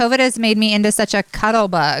COVID has made me into such a cuddle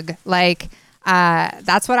bug. Like,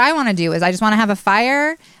 that's what I want to do is I just want to have a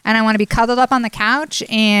fire and I want to be cuddled up on the couch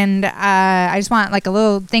and I just want like a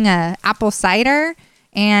little thing of apple cider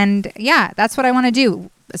And yeah, that's what I want to do.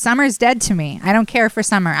 Summer's dead to me. I don't care for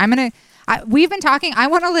summer. We've been talking. I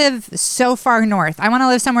want to live so far north. I want to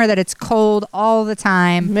live somewhere that it's cold all the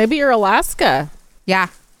time. Maybe you're Alaska. Yeah,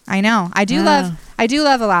 I know. I do love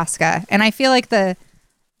Alaska, and I feel like the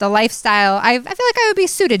lifestyle. I feel like I would be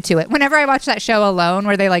suited to it. Whenever I watch that show Alone,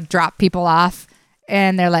 where they like drop people off,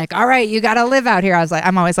 and they're like, "All right, you got to live out here."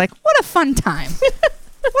 I'm always like, "What a fun time!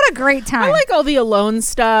 What a great time!" I like all the alone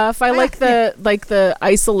stuff. I like the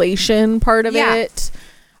isolation part of it.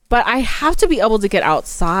 But I have to be able to get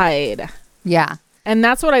outside. Yeah. And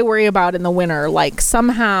that's what I worry about in the winter. Like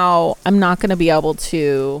somehow I'm not going to be able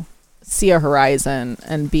to see a horizon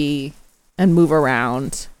and move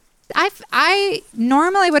around. I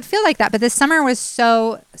normally would feel like that, but this summer was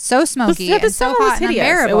so smoky and so hot and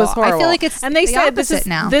unbearable. It was horrible. I feel like it's and they said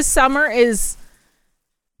this summer is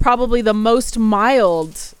probably the most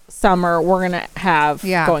mild summer we're gonna have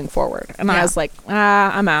going forward. And I was like,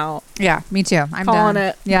 I'm out. Yeah, me too. I'm calling done.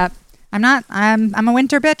 it. Yep. I'm a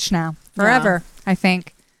winter bitch now. Forever. I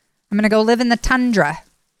think I'm gonna go live in the tundra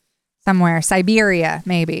somewhere, Siberia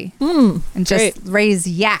maybe, and just raise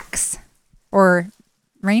yaks or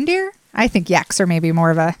reindeer. I think yaks are maybe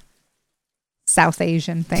more of a South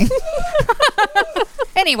Asian thing.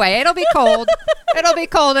 Anyway, it'll be cold.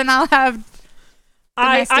 And I'll have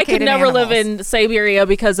I could never live in Siberia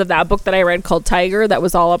because of that book that I read called Tiger that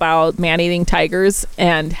was all about man-eating tigers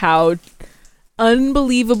and how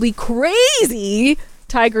unbelievably crazy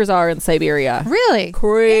tigers are in Siberia. Really?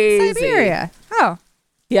 Crazy. In Siberia? Oh.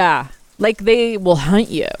 Yeah. Like they will hunt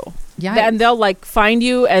you. Yeah. And they'll like find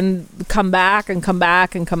you and come back and come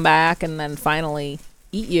back and come back and then finally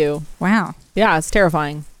eat you. Wow. Yeah, it's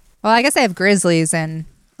terrifying. Well, I guess I have grizzlies in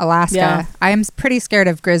Alaska. Yeah. I am pretty scared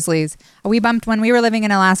of grizzlies. When we were living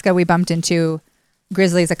in Alaska, we bumped into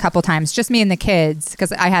grizzlies a couple times, just me and the kids,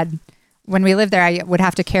 because when we lived there, I would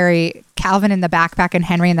have to carry Calvin in the backpack and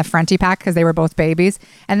Henry in the fronty pack because they were both babies.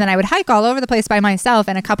 And then I would hike all over the place by myself.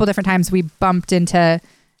 And a couple different times we bumped into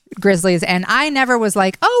grizzlies, and I never was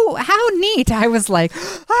like, oh, how neat. I was like,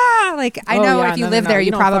 I know if you live there,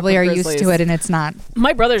 you probably are used to it, and it's not.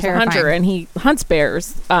 My brother's terrifying. a hunter, and he hunts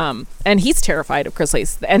bears, and he's terrified of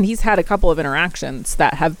grizzlies, and he's had a couple of interactions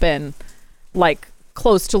that have been like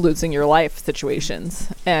close to losing your life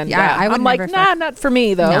situations. And I'm like, not for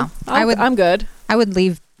me though. No, I'm good. I would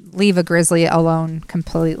leave a grizzly alone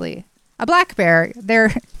completely. A black bear,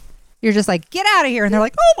 you're just like, get out of here. And they're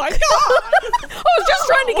like, oh my God. I was just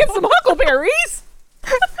trying to get some huckleberries.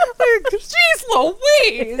 Jeez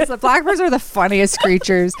Louise. The black bears are the funniest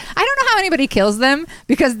creatures. I don't know how anybody kills them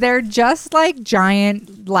because they're just like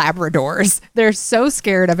giant Labradors. They're so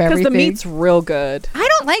scared of everything. Because the meat's real good. I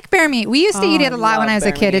don't like bear meat. We used to eat it a lot when I was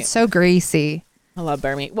a kid. It's so greasy. I love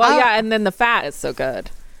bear meat. Well, yeah, and then the fat is so good.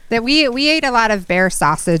 That we ate a lot of bear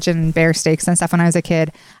sausage and bear steaks and stuff when I was a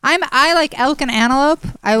kid. I like elk and antelope.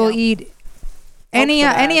 I will eat any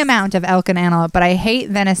amount of elk and antelope, but I hate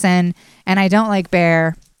venison and I don't like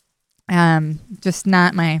bear. Just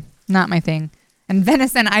not my thing. And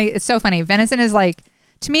venison, it's so funny. Venison is like,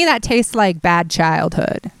 to me, that tastes like bad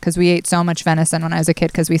childhood because we ate so much venison when I was a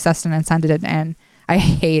kid because we sustenance hunted it, and I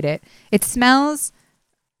hate it. It smells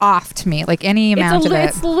off to me, like any amount of it.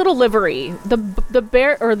 It's a little livery. The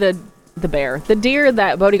bear or the deer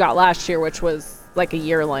that Bodhi got last year, which was like a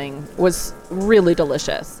yearling, was really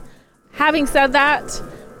delicious. Having said that,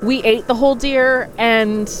 we ate the whole deer,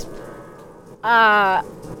 and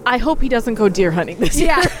I hope he doesn't go deer hunting this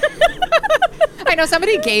year. I know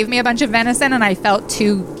somebody gave me a bunch of venison and I felt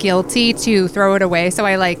too guilty to throw it away, so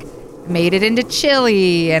I like made it into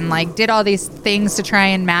chili and like did all these things to try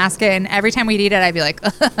and mask it, and every time we'd eat it I'd be like,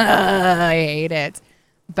 I hate it.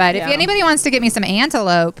 But if anybody wants to get me some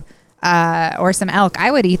antelope or some elk,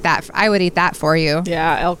 I would eat that for you.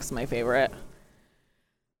 Yeah, elk's my favorite.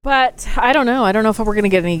 But I don't know if we're going to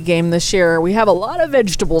get any game this year. We have a lot of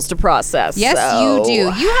vegetables to process. Yes, you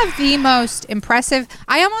do. You have the most impressive.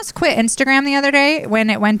 I almost quit Instagram the other day when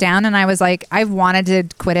it went down, and I was like, I've wanted to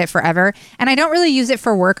quit it forever. And I don't really use it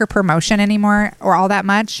for work or promotion anymore or all that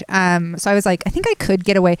much. So I was like, I think I could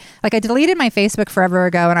get away. Like I deleted my Facebook forever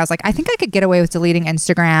ago, and I was like, I think I could get away with deleting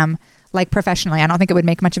Instagram like professionally. I don't think it would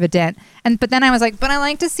make much of a dent. But then I was like, but I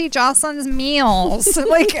like to see Jocelyn's meals.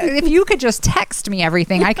 Like if you could just text me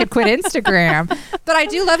everything, I could quit Instagram. But I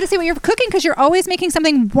do love to see what you're cooking because you're always making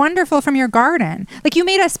something wonderful from your garden. Like you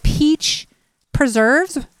made us peach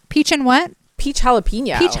preserves. Peach and what? Peach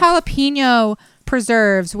jalapeno. Peach jalapeno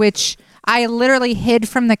preserves, which I literally hid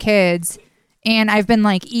from the kids And I've been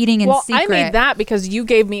like eating in secret. I made that because you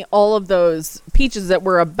gave me all of those peaches that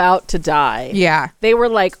were about to die. Yeah. They were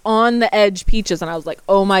like on the edge peaches, and I was like,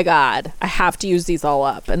 oh my God, I have to use these all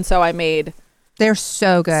up. And so I made They're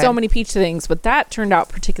so good. so many peach things, but that turned out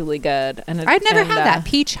particularly good. And I'd never had that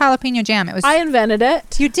peach jalapeno jam. It was. I invented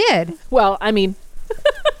it. You did. Well, I mean,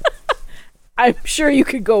 I'm sure you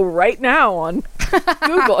could go right now on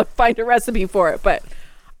Google and find a recipe for it. But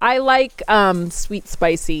I like sweet,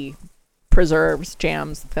 spicy preserves,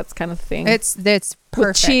 jams, that's kind of thing. It's perfect.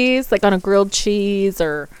 With cheese, like on a grilled cheese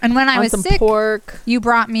or and when I on was some sick, pork. You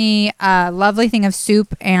brought me a lovely thing of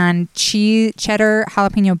soup and cheddar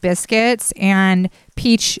jalapeno biscuits and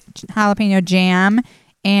peach jalapeno jam.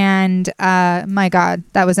 And my God,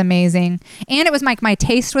 that was amazing. And it was like my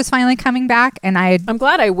taste was finally coming back. And I'm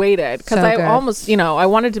glad I waited because So I good. almost, I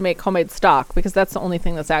wanted to make homemade stock because that's the only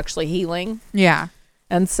thing that's actually healing. Yeah.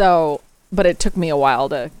 And so, but it took me a while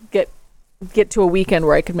to get to a weekend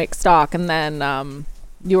where I could make stock. And then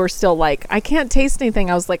you were still like, I can't taste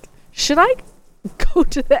anything. I was like, should I go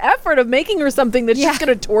to the effort of making her something that she's going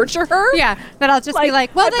to torture her? Yeah. That I'll just be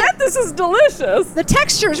like, well, I bet this is delicious. The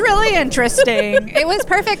texture is really interesting. It was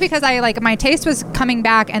perfect because my taste was coming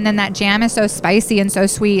back, and then that jam is so spicy and so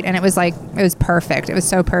sweet, and it was perfect. It was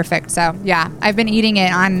so perfect. So yeah, I've been eating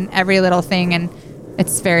it on every little thing, and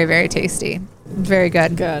it's very, very tasty. Very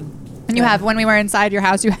good. Good. And you have, when we were inside your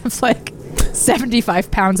house, you have like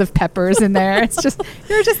 75 pounds of peppers in there. It's just,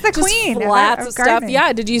 you're just the queen. Flats of stuff. gardening.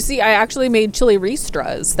 Yeah. Did you see? I actually made chili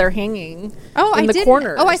ristras. They're hanging. In the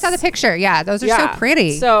corners. Oh, I saw the picture. Yeah, those are so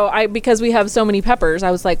pretty. So because we have so many peppers,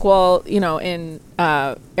 I was like, well, in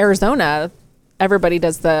Arizona, everybody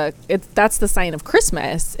does that's the sign of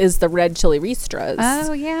Christmas is the red chili ristras.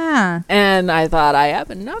 Oh yeah. And I thought I have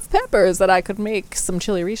enough peppers that I could make some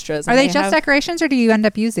chili ristras. Are they just decorations, or do you end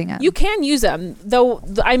up using them? You can use them, though.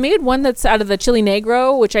 I made one that's out of the chili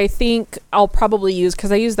negro, which I think I'll probably use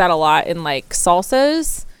because I use that a lot in like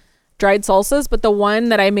salsas, dried salsas. But the one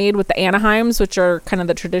that I made with the Anaheims, which are kind of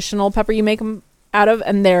the traditional pepper you make them out of,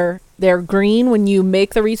 and they're green when you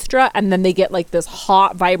make the ristra, and then they get like this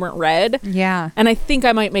hot, vibrant red. Yeah. And I think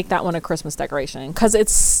I might make that one a Christmas decoration because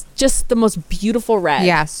it's just the most beautiful red.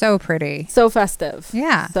 Yeah, so pretty. So festive.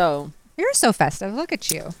 Yeah. So you're so festive. Look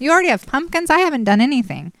at you. You already have pumpkins. I haven't done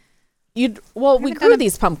anything. we grew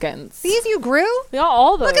these pumpkins. These you grew? Yeah,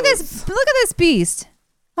 all those. Look at this beast.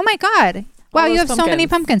 Oh my God. Wow, you have so many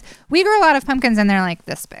pumpkins. We grew a lot of pumpkins, and they're like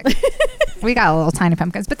this big. We got little tiny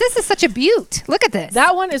pumpkins, but this is such a beaut. Look at this.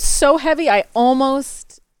 That one is so heavy, I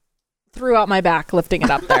almost threw out my back lifting it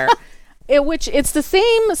up there. Which it's the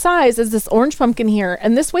same size as this orange pumpkin here,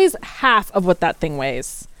 and this weighs half of what that thing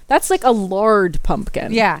weighs. That's like a lard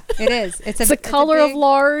pumpkin. Yeah, it is. It's the color of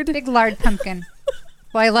lard. Big lard pumpkin.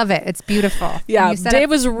 Well, I love it. It's beautiful. Yeah, Dave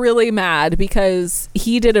was really mad because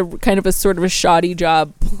he did a kind of a sort of a shoddy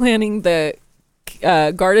job planning the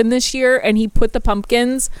garden this year, and he put the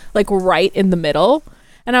pumpkins like right in the middle.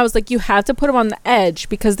 And I was like, you have to put them on the edge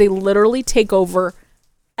because they literally take over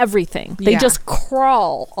everything. They just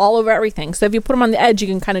crawl all over everything. So if you put them on the edge, you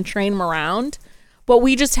can kind of train them around. But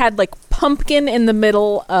we just had like pumpkin in the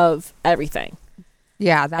middle of everything.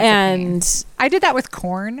 Yeah, that's and I did that with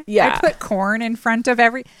corn. Yeah, I put corn in front of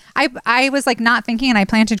I was like not thinking, and I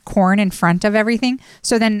planted corn in front of everything.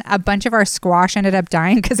 So then a bunch of our squash ended up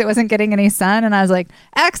dying because it wasn't getting any sun. And I was like,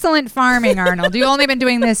 excellent farming, Arnold. You've only been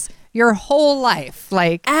doing this your whole life.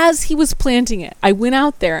 Like, as he was planting it, I went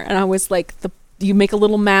out there and I was like, you make a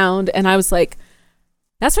little mound, and I was like,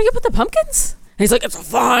 that's where you put the pumpkins? And he's like, it's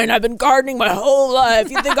fine. I've been gardening my whole life.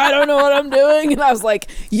 You think I don't know what I'm doing? And I was like,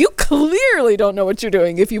 you clearly don't know what you're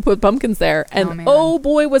doing if you put pumpkins there. And oh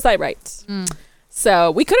boy, was I right. So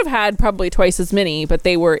we could have had probably twice as many, but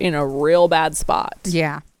they were in a real bad spot.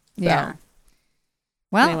 Yeah. Yeah. So,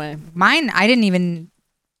 well, anyway. Mine, I didn't even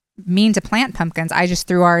mean to plant pumpkins. I just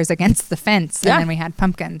threw ours against the fence, and then we had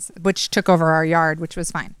pumpkins, which took over our yard, which was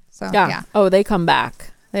fine. So yeah. Oh, they come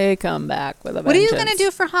back. They come back with a vengeance. What are you going to do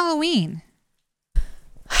for Halloween?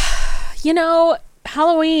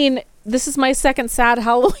 Halloween, this is my second sad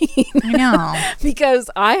Halloween. I know. Because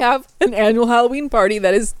I have an annual Halloween party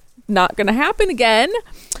that is not going to happen again.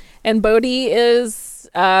 And Bodie is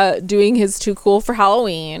doing his Too Cool for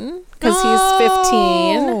Halloween because he's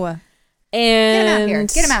 15. And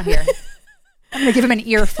Get him out here. I'm going to give him an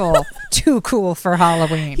earful. Too cool for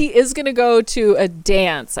Halloween. He is going to go to a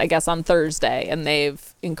dance, I guess, on Thursday, and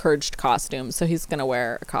they've encouraged costumes. So he's going to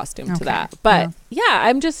wear a costume to that. But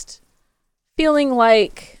I'm just feeling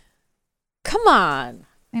like, come on.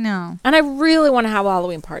 I know. And I really want to have a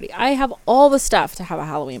Halloween party. I have all the stuff to have a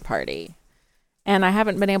Halloween party, and I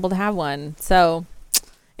haven't been able to have one. So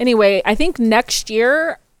Anyway, I think next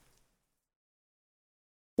year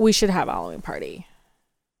we should have a Halloween party.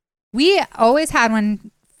 We always had one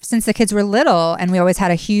since the kids were little, and we always had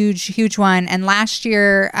a huge one. And last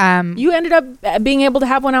year, you ended up being able to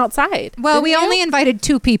have one outside. Well, we only invited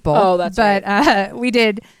 2 people. Oh, that's right. But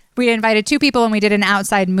we invited 2 people, and we did an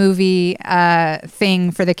outside movie thing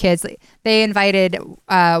for the kids. They invited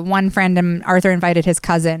one friend, and Arthur invited his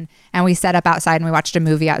cousin, and we set up outside and we watched a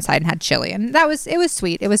movie outside and had chili. And it was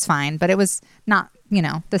sweet. It was fine, but it was not,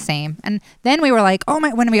 the same. And then we were like,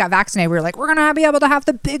 when we got vaccinated, we were like, we're going to be able to have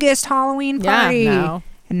the biggest Halloween party. Yeah, no.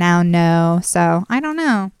 And now, no. So I don't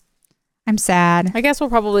know. I'm sad. I guess we'll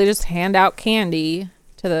probably just hand out candy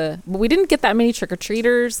but we didn't get that many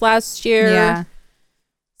trick-or-treaters last year. Yeah.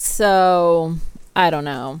 So I don't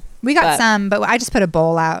know. We got some, but I just put a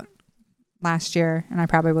bowl out last year, and I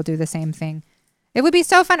probably will do the same thing. It would be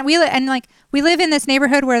so fun. We live in this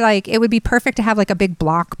neighborhood where it would be perfect to have a big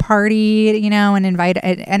block party, and invite,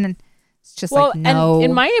 and it's just no. And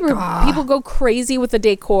in my neighborhood, people go crazy with the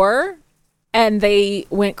decor, and they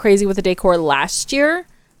went crazy with the decor last year,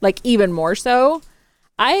 even more so.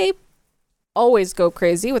 I always go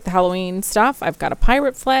crazy with the Halloween stuff. I've got a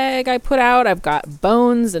pirate flag I put out. I've got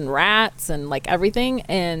bones and rats and everything.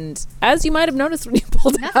 And as you might have noticed when you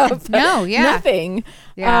pulled up, nothing.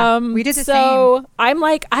 Yeah, we did the same. So I'm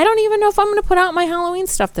I don't even know if I'm going to put out my Halloween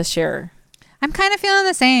stuff this year. I'm kind of feeling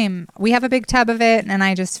the same. We have a big tub of it, and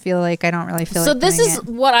I just feel like I don't really feel so this is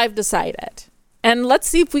what I've decided. And let's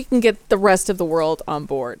see if we can get the rest of the world on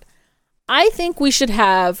board. I think we should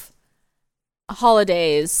have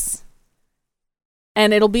holidays,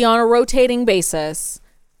 and it'll be on a rotating basis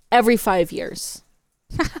every 5 years.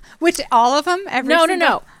 Which, all of them?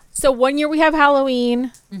 No. So 1 year we have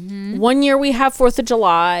Halloween. Mm-hmm. 1 year we have 4th of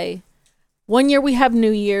July. 1 year we have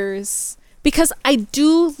New Year's. Because I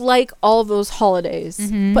do like all of those holidays.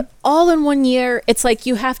 Mm-hmm. But all in 1 year, it's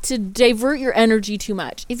you have to divert your energy too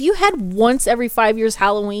much. If you had once every 5 years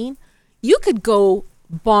Halloween, you could go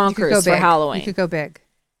bonkers for Halloween. You could go big.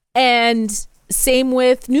 And same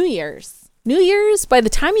with New Year's. New Year's, by the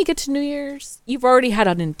time you get to New Year's, you've already had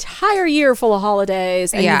an entire year full of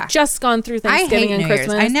holidays, and you've just gone through Thanksgiving and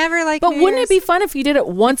Christmas. I never liked But New wouldn't Year's. it be fun if you did it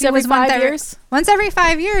once every 5 years? Once every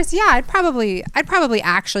 5 years, yeah. I'd probably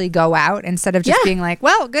actually go out instead of just being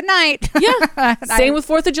well, good night. Yeah. Same with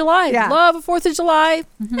 4th of July. Yeah. Love a 4th of July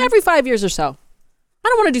every 5 years or so. I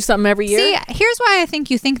don't want to do something every year. See, here's why I think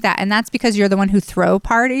you think that, and that's because you're the one who throw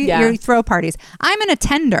parties. Yeah. You throw parties. I'm an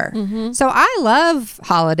attender, so I love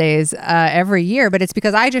holidays every year. But it's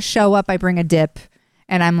because I just show up, I bring a dip,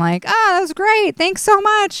 and I'm like, oh, that was great, thanks so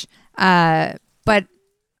much. But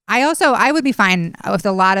I would be fine with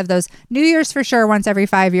a lot of those. New Year's for sure, once every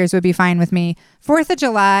 5 years would be fine with me. 4th of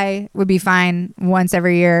July would be fine once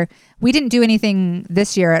every year. We didn't do anything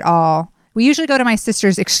this year at all. We usually go to my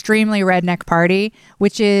sister's extremely redneck party,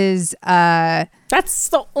 which is that's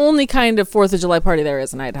the only kind of 4th of July party there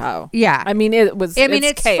is in Idaho. Yeah. I mean,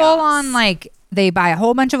 it's chaos. Full on they buy a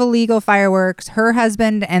whole bunch of illegal fireworks. Her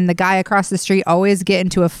husband and the guy across the street always get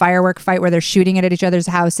into a firework fight where they're shooting it at each other's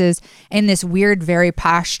houses in this weird, very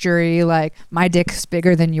postury, my dick's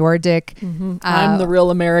bigger than your dick. Mm-hmm. I'm the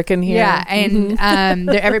real American here. Yeah. And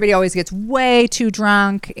everybody always gets way too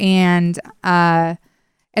drunk, and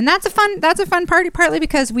that's a fun party, partly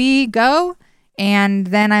because we go, and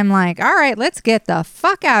then I'm like, all right, let's get the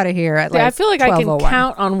fuck out of here at I feel like I can 12:01.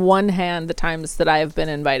 count on one hand the times that I have been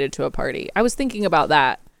invited to a party. I was thinking about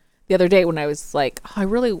that the other day when I was like, oh, I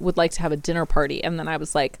really would like to have a dinner party. And then I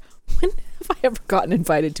was like, when have I ever gotten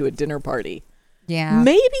invited to a dinner party? Yeah.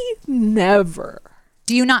 Maybe never.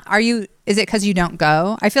 Do you not, is it because you don't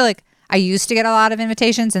go? I feel like I used to get a lot of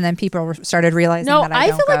invitations, and then people started realizing that I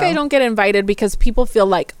don't feel like I don't get invited because people feel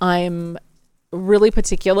like I'm really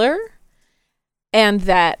particular, and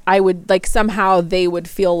that I would somehow they would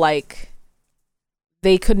feel like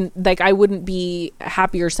they couldn't, I wouldn't be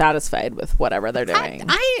happy or satisfied with whatever they're doing.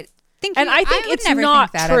 I think it's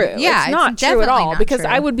not true. Yeah, it's not true at all, because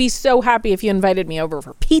I would be so happy if you invited me over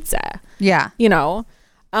for pizza. Yeah. You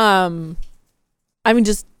come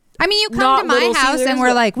to my house and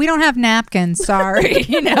we're like, we don't have napkins. Sorry.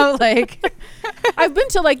 I've been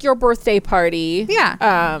to your birthday party. Yeah.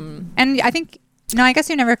 And I think, no, I guess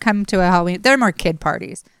you never come to a Halloween. They're more kid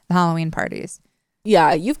parties, the Halloween parties.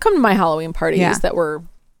 Yeah. You've come to my Halloween parties that were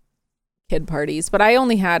kid parties, but I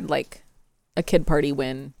only had a kid party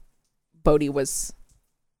when Bodhi was.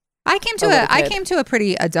 I came to a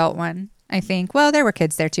pretty adult one, I think. Well, there were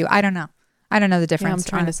kids there too. I don't know the difference. I'm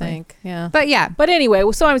trying honestly. to think. Yeah. But anyway,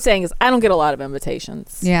 so what I'm saying is I don't get a lot of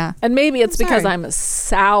invitations. Yeah. And maybe it's because I'm a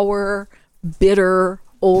sour, bitter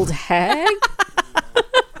old hag.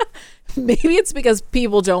 Maybe it's because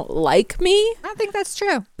people don't like me, I don't think that's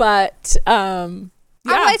true. but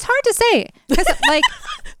It's hard to say because like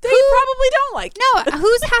they probably don't like me. no,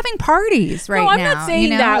 who's having parties right No, now? I'm not saying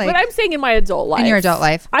that, like, but I'm saying in my adult life. in your adult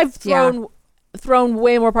life. I've thrown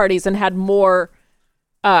way more parties and had more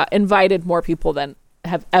invited more people than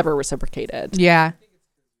have ever reciprocated. Yeah.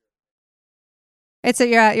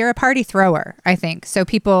 You're a party thrower, I think. So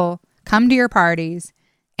people come to your parties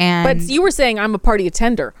and But you were saying I'm a party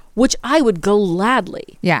attender, which I would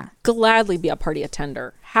gladly be a party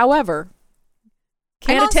attender. However,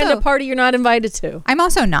 can't attend a party you're not invited to. I'm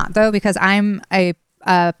also not though, because I'm a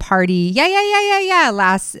party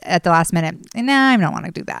at the last minute. And I don't want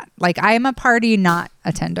to do that. Like I am a party not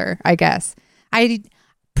attender, I guess.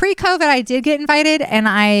 Pre-COVID I did get invited and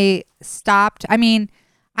I stopped. I mean,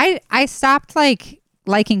 I stopped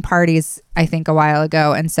liking parties, I think, a while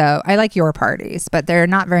ago. And so I like your parties, but there are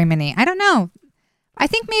not very many. I don't know. I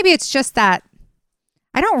think maybe it's just that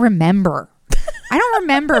I don't remember. I don't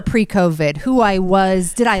remember pre-COVID who I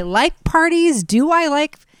was. Did I like parties? Do I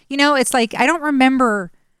like, it's like I don't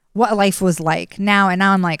remember what life was like now. And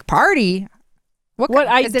now I'm like, party? What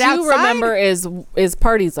I do remember is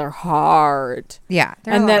parties are hard. Yeah.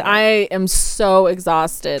 And that I am so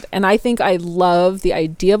exhausted. And I think I love the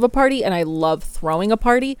idea of a party and I love throwing a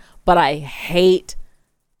party, but I hate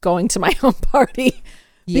going to my own party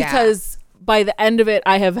because by the end of it,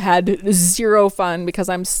 I have had zero fun because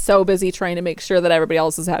I'm so busy trying to make sure that everybody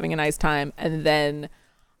else is having a nice time. And then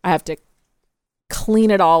I have to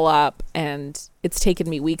clean it all up. And it's taken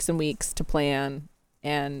me weeks and weeks to plan.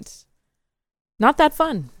 And not that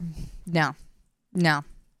fun. No.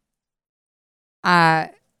 Can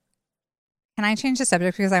I change the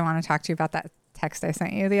subject because I want to talk to you about that text I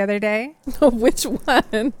sent you the other day? Which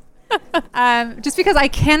one? Just because I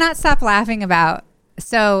cannot stop laughing about.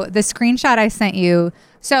 So the screenshot I sent you.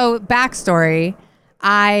 So backstory,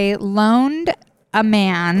 I loaned a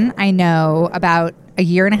man I know about a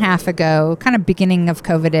year and a half ago, kind of beginning of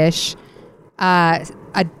COVID-ish, a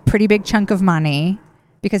pretty big chunk of money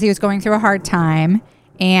because he was going through a hard time.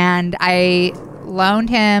 And I loaned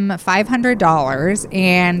him $500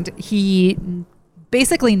 and he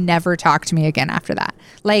basically never talked to me again after that.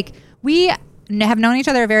 Like we have known each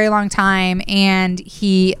other a very long time, and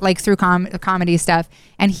he through comedy stuff,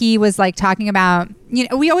 and he was like talking about,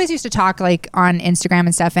 we always used to talk like on Instagram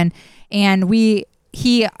and stuff, and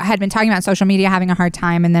he had been talking about social media having a hard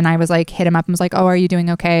time, and then I was like hit him up and was like, oh, are you doing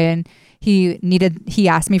okay? And he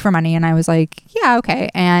asked me for money, and I was like, yeah, okay,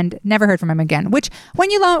 and never heard from him again. Which when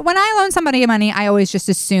I loan somebody money, I always just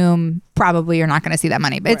assume probably you're not going to see that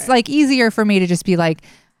money. But It's like easier for me to just be like,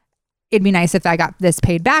 it'd be nice if I got this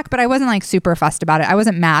paid back, but I wasn't like super fussed about it. I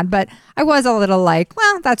wasn't mad, but I was a little like,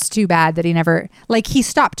 well, that's too bad that he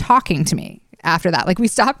stopped talking to me after that. Like we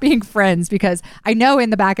stopped being friends because I know in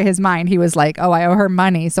the back of his mind, he was like, oh, I owe her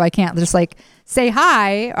money, so I can't just like say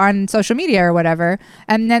hi on social media or whatever.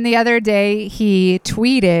 And then the other day he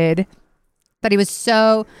tweeted that the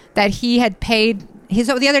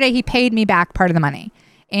other day he paid me back part of the money.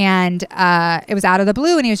 And it was out of the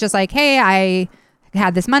blue, and he was just like, hey, I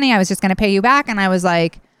had this money, I was just going to pay you back. And I was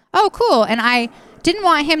like, oh, cool. And I didn't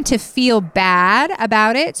want him to feel bad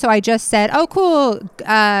about it, so I just said, oh, cool.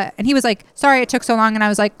 And he was like, sorry it took so long. And I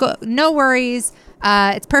was like, no worries,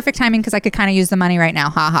 it's perfect timing because I could kind of use the money right now,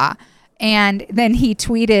 haha. And then he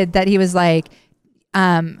tweeted that he was like,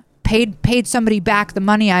 paid somebody back the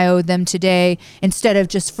money I owed them today instead of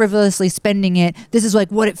just frivolously spending it. This is like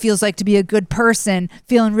what it feels like to be a good person,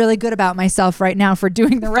 feeling really good about myself right now for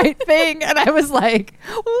doing the right thing. And I was like,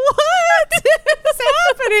 what is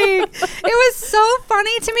happening? It was so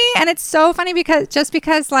funny to me. And it's so funny because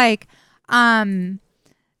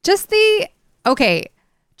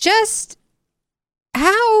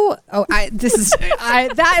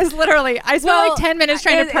that is literally, I spent like 10 minutes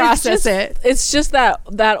trying to process it. It's just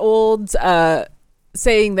that old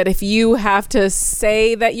saying that if you have to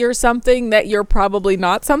say that you're something, that you're probably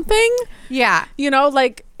not something. Yeah.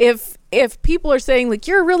 Like if people are saying like,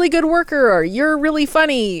 you're a really good worker or you're really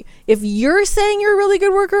funny, if you're saying you're a really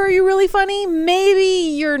good worker or you're really funny,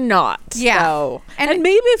 maybe you're not. Yeah. So, and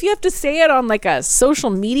maybe if you have to say it on like a social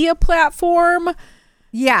media platform.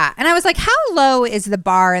 Yeah. And I was like, how low is the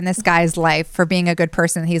bar in this guy's life for being a good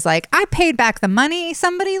person? He's like, I paid back the money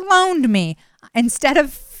somebody loaned me instead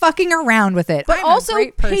of fucking around with it. But I'm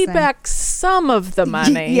also paid back some of the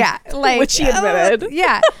money. Yeah. Which he admitted.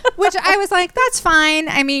 Yeah. Which I was like, that's fine.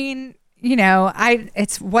 I mean,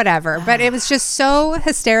 it's whatever. But it was just so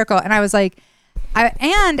hysterical. And I was like,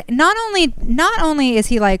 and not only is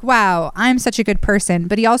he like, wow, I'm such a good person,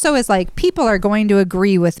 but he also is like, people are going to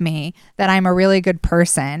agree with me that I'm a really good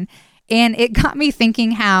person. And it got me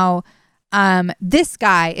thinking how this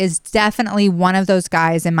guy is definitely one of those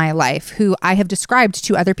guys in my life who I have described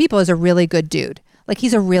to other people as a really good dude. Like,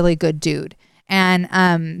 he's a really good dude.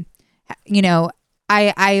 And, you know,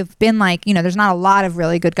 I've been like, you know, there's not a lot of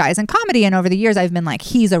really good guys in comedy. And over the years, I've been like,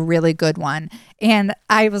 he's a really good one. And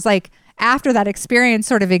I was like, after that experience,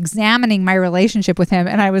 sort of examining my relationship with him.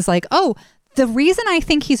 And I was like, oh, the reason I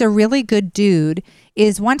think he's a really good dude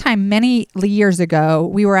is one time many years ago,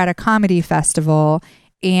 we were at a comedy festival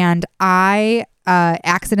and I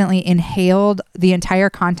accidentally inhaled the entire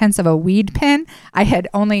contents of a weed pen. I had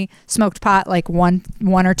only smoked pot like one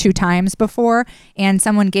or two times before, and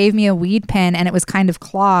someone gave me a weed pen and it was kind of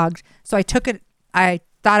clogged. So I took it, I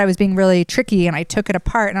thought I was being really tricky and I took it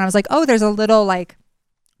apart and I was like, oh, there's a little like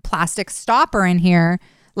plastic stopper in here.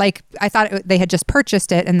 Like I thought they had just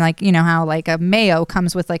purchased it, and like, you know how like a mayo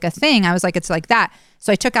comes with like a thing. I was like, it's like that.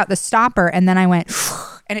 So I took out the stopper and then I went,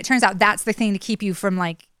 and it turns out that's the thing to keep you from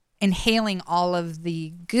like inhaling all of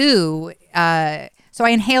the goo. So I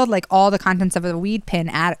inhaled like all the contents of a weed pen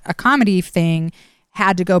at a comedy thing,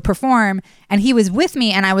 had to go perform, and he was with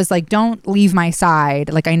me and I was like, don't leave my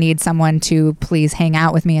side. Like, I need someone to please hang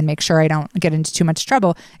out with me and make sure I don't get into too much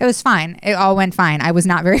trouble. It was fine. It all went fine. I was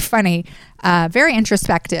not very funny, very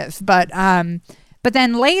introspective, but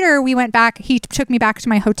then later we went back, he took me back to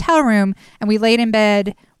my hotel room and we laid in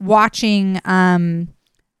bed watching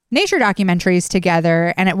nature documentaries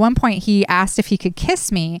together. And at one point he asked if he could kiss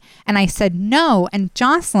me and I said no. And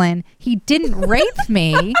Jocelyn, he didn't rape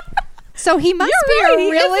me. So he must be a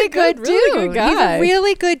really good dude. Really good guy. He's a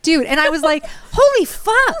really good dude. And I was like, holy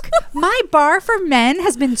fuck. My bar for men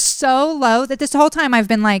has been so low that this whole time I've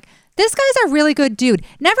been like, this guy's a really good dude.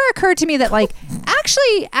 Never occurred to me that like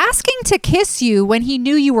actually asking to kiss you when he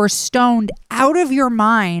knew you were stoned out of your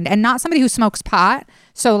mind and not somebody who smokes pot.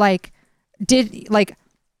 So like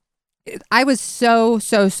I was so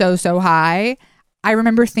high. I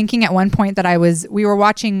remember thinking at one point that we were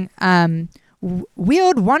watching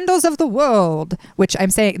Weird Wonders of the World, which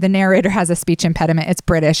I'm saying the narrator has a speech impediment. It's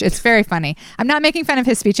British. It's very funny. I'm not making fun of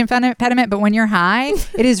his speech impediment, but when you're high,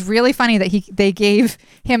 it is really funny that they gave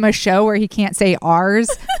him a show where he can't say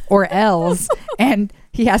R's or L's, and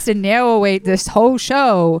he has to narrate this whole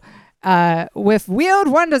show with Weird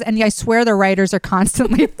Wonders. And I swear the writers are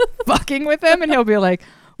constantly fucking with him, and he'll be like,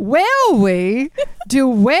 well, we do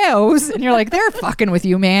whales. And you're like, they're fucking with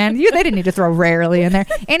you, man. They didn't need to throw rarely in there.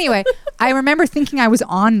 Anyway, I remember thinking I was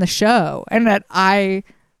on the show and that I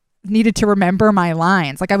needed to remember my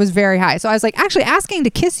lines. Like, I was very high. So I was like, actually asking to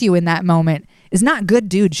kiss you in that moment is not good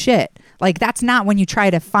dude shit. Like, that's not when you try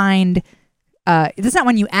to find, that's not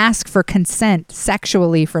when you ask for consent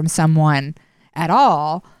sexually from someone at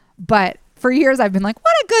all. But for years I've been like,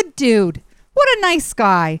 what a good dude. What a nice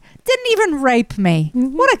guy. Didn't even rape me.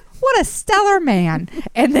 Mm-hmm. What a stellar man.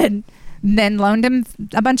 And then loaned him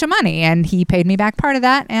a bunch of money and he paid me back part of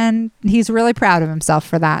that and he's really proud of himself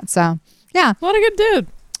for that. So, yeah. What a good dude.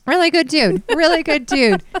 Really good dude. Really good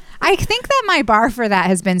dude. I think that my bar for that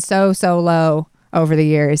has been so low over the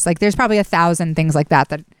years. Like, there's probably 1,000 things like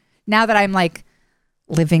that now that I'm like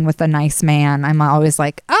living with a nice man, I'm always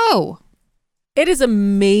like, oh, it is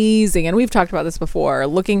amazing. And we've talked about this before,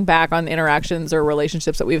 looking back on interactions or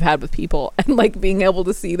relationships that we've had with people and like being able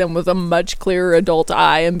to see them with a much clearer adult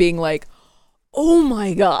eye and being like, oh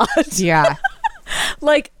my God. Yeah.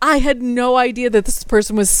 Like, I had no idea that this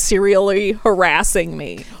person was serially harassing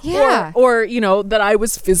me. Yeah. Or you know, that I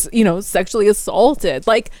was, sexually assaulted.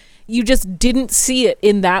 Like, you just didn't see it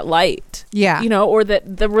in that light. Yeah. You know, or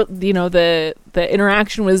that the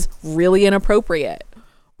interaction was really inappropriate.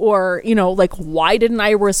 Or, like, why didn't I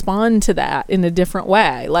respond to that in a different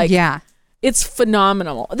way? Like, yeah, it's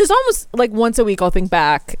phenomenal. There's almost like once a week I'll think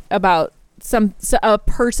back about a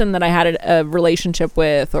person that I had a relationship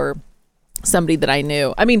with or somebody that I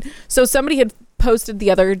knew. I mean, so somebody had posted the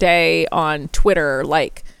other day on Twitter,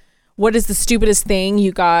 like, what is the stupidest thing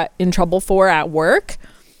you got in trouble for at work?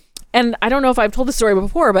 And I don't know if I've told the story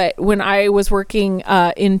before, but when I was working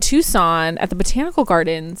in Tucson at the Botanical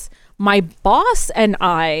Gardens, my boss and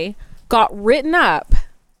I got written up,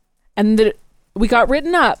 and we got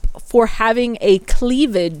written up for having a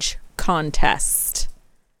cleavage contest.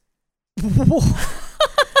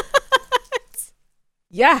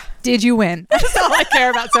 Yeah. Did you win? That's all I care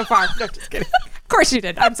about so far. No, just kidding. Of course you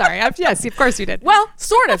did. I'm sorry. Yes, of course you did. Well,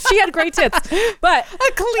 sort of. She had great tits. But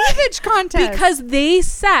a cleavage contest. Because they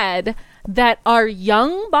said that our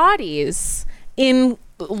young bodies in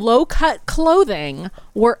low-cut clothing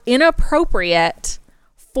were inappropriate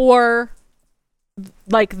for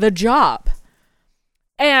like the job.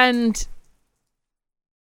 And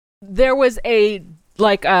there was a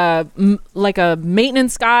like a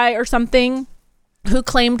maintenance guy or something who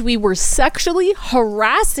claimed we were sexually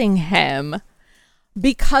harassing him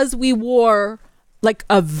because we wore like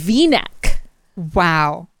a V-neck.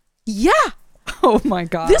 Wow. Yeah. Oh my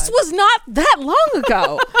God. This was not that long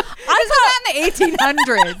ago. I was in the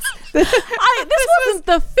 1800s. This wasn't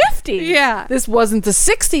the 50s. Yeah. This wasn't the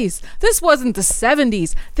 60s. This wasn't the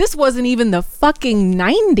 70s. This wasn't even the fucking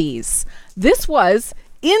 90s. This was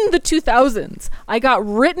in the 2000s. I got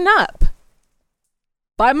written up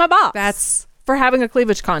by my boss for having a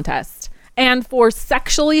cleavage contest and for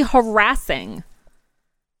sexually harassing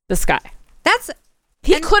this guy.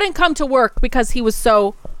 He couldn't come to work because he was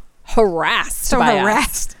so harassed by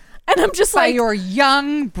us. And I'm just by like, your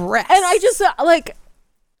young breasts. and I just like,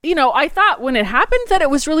 you know, I thought when it happened that it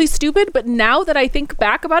was really stupid, but now that I think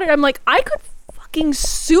back about it, I'm like, I could fucking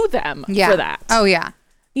sue them for that. Oh yeah.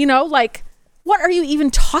 You know, like, what are you even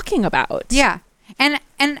talking about? Yeah. And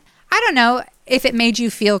I don't know if it made you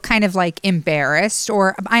feel kind of like embarrassed,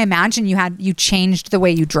 or I imagine you changed the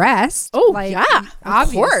way you dressed. Oh, like, yeah.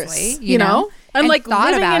 Obviously, of course. You know? I'm and like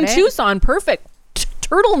thought living about in it. Tucson, perfect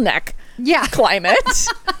turtleneck climate.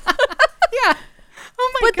 Yeah.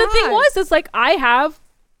 Oh my But God. the thing was, it's like I have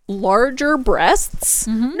larger breasts.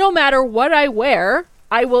 No matter what I wear,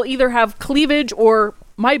 I will either have cleavage or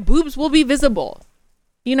my boobs will be visible.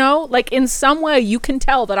 You know, like in some way you can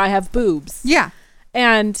tell that I have boobs. Yeah.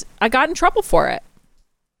 And I got in trouble for it.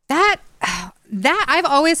 That I've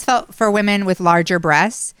always felt for women with larger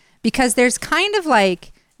breasts, because there's kind of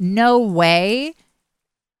like no way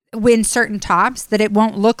in certain tops that it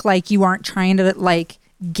won't look like you aren't trying to like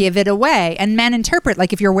give it away. And men interpret,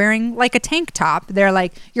 like if you're wearing like a tank top, they're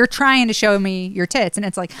like, you're trying to show me your tits. And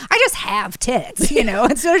it's like, I just have tits, you know,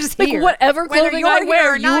 and so they're just Like here. whatever Whether clothing you're I here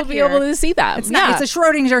wear, or you will not be here. able to see that. It's not, it's a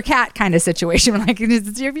Schrodinger cat kind of situation. Like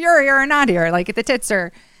if you're here or not here, like the tits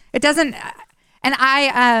are, it doesn't. And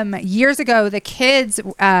I, years ago, the kids,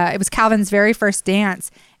 it was Calvin's very first dance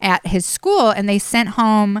at his school, and they sent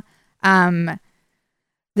home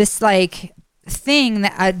this like thing,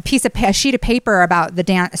 that a sheet of paper about the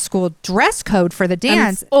dance school dress code for the dance.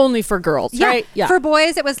 And it's only for girls, right? Yeah. For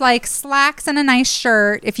boys, it was like slacks and a nice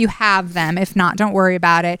shirt if you have them. If not, don't worry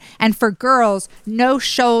about it. And for girls, no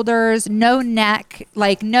shoulders, no neck,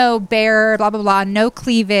 like no bare, blah, blah, blah, no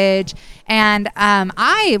cleavage. And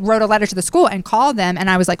I wrote a letter to the school and called them, and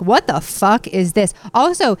I was like, what the fuck is this?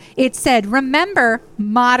 Also, it said, remember,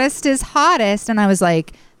 modest is hottest. And I was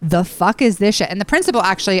like, the fuck is this shit? And the principal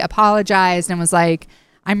actually apologized and was like,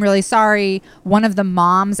 I'm really sorry. One of the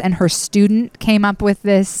moms and her student came up with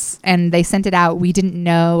this and they sent it out. We didn't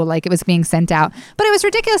know like it was being sent out. But it was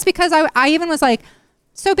ridiculous because I even was like,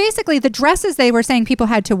 so basically the dresses they were saying people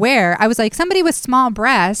had to wear, I was like, somebody with small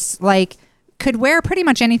breasts like could wear pretty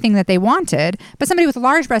much anything that they wanted, but somebody with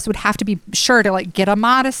large breasts would have to be sure to like get a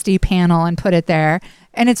modesty panel and put it there.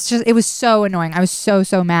 And it's just, it was so annoying. I was so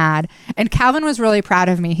mad. And Calvin was really proud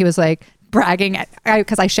of me. He was like bragging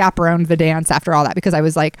because I chaperoned the dance after all that, because I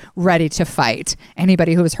was like ready to fight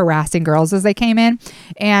anybody who was harassing girls as they came in.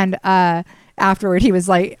 And afterward, he was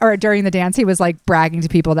like, or during the dance, he was like bragging to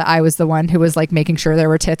people that I was the one who was like making sure there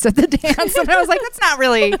were tits at the dance. And I was like, that's not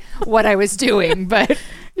really what I was doing, but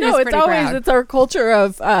no, it's always proud. It's our culture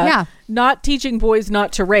of not teaching boys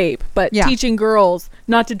not to rape, but teaching girls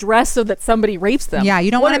not to dress so that somebody rapes them. Yeah,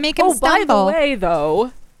 you don't want to make them stumble. By the way,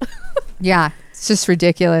 though. Yeah, it's just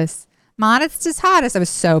ridiculous. Modest is hottest. I was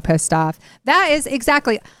so pissed off. That is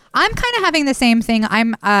exactly. I'm kind of having the same thing.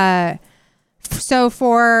 I'm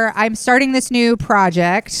starting this new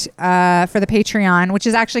project for the Patreon, which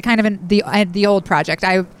is actually kind of the old project.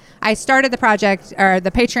 I started the project or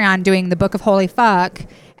the Patreon doing the Book of Holy Fuck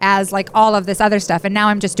as like all of this other stuff, and now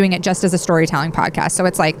I'm just doing it just as a storytelling podcast. So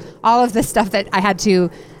it's like all of this stuff that I had to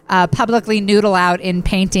publicly noodle out in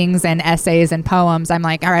paintings and essays and poems. I'm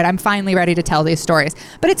like, all right, I'm finally ready to tell these stories.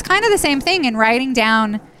 But it's kind of the same thing in writing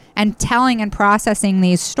down and telling and processing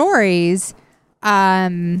these stories.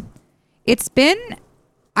 It's been,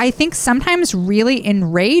 I think, sometimes really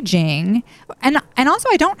enraging, and also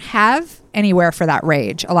I don't have anywhere for that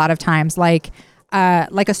rage a lot of times. Like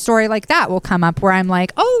a story like that will come up where I'm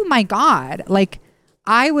like, oh my God, like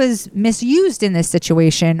I was misused in this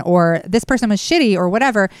situation, or this person was shitty or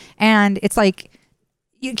whatever. And it's like,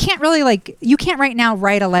 you can't right now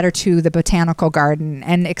write a letter to the botanical garden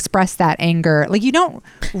and express that anger. Like you don't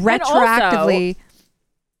retroactively.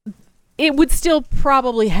 It would still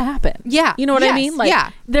probably happen. Yeah. You know what I mean? Like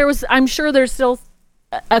I'm sure there's still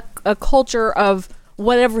a culture of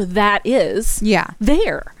whatever that is. Yeah.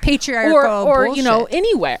 There. Patriarchal or bullshit. you know,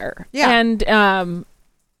 anywhere. Yeah. And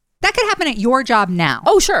That could happen at your job now.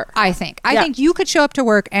 Oh, sure. I think you could show up to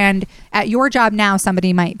work and at your job now,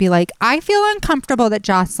 somebody might be like, I feel uncomfortable that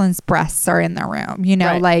Jocelyn's breasts are in the room. You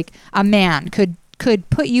know, Right. like a man could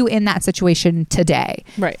put you in that situation today.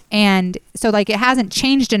 Right. And so like it hasn't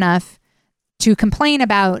changed enough to complain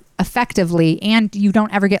about effectively, and you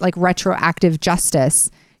don't ever get like retroactive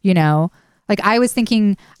justice, you know? Like I was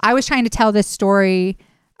trying to tell this story.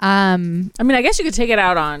 I mean, I guess you could take it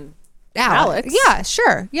out on Alex. Yeah,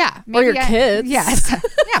 sure. Yeah. Or your kids. Yes.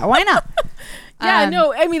 Yeah, why not? Yeah,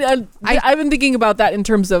 no, I mean, I've been thinking about that in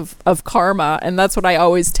terms of karma, and that's what I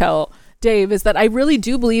always tell Dave, is that I really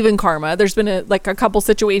do believe in karma. There's been a couple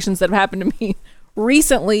situations that have happened to me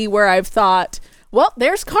recently where I've thought, well,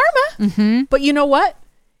 there's karma. Mm-hmm. But you know what?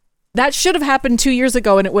 That should have happened 2 years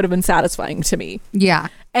ago and it would have been satisfying to me. Yeah.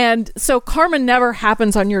 And so karma never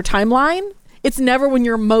happens on your timeline. It's never when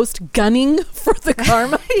you're most gunning for the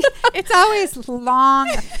karma. It's always long.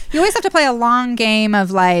 You always have to play a long game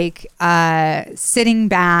of like sitting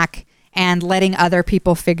back and letting other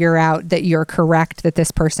people figure out that you're correct, that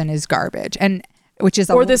this person is garbage, and which is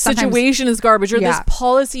or this situation is garbage, or this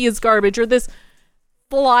policy is garbage, or this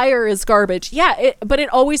flyer is garbage. Yeah, but it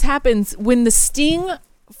always happens when the sting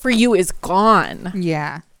for you is gone.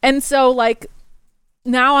 Yeah. And so like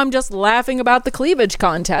now I'm just laughing about the cleavage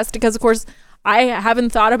contest because of course I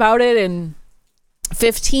haven't thought about it in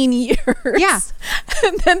 15 years. Yeah.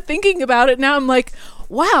 And then thinking about it now, I'm like,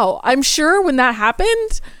 wow, I'm sure when that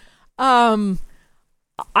happened, I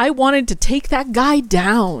wanted to take that guy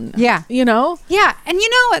down. Yeah. You know? Yeah. And you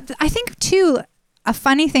know, I think too, a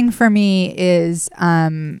funny thing for me is,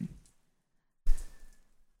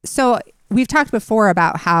 so we've talked before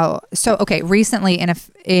about how, recently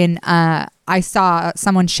I saw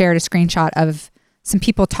someone shared a screenshot of some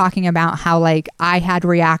people talking about how like I had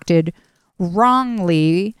reacted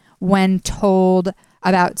wrongly when told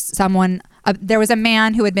about someone. There was a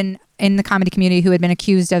man who had been in the comedy community who had been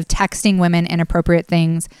accused of texting women inappropriate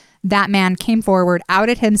things. That man came forward,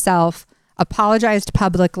 outed himself, apologized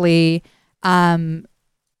publicly, and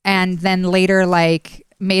then later like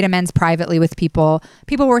made amends privately with people.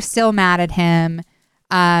 People were still mad at him.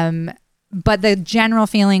 But the general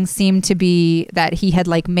feeling seemed to be that he had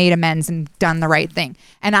like made amends and done the right thing.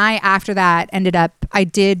 And after that I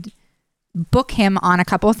did book him on a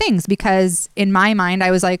couple of things because in my mind,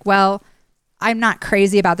 I was like, well, I'm not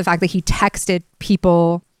crazy about the fact that he texted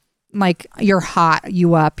people like, you're hot,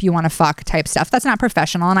 you up, you want to fuck type stuff. That's not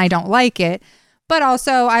professional and I don't like it. But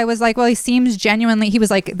also I was like, well, he seems genuinely, he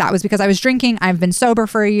was like, that was because I was drinking. I've been sober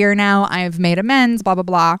for a year now. I've made amends, blah, blah,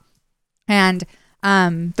 blah. And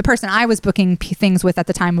the person I was booking things with at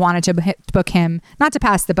the time wanted to book him, not to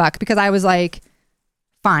pass the buck, because I was like,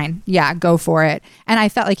 fine, yeah, go for it. And I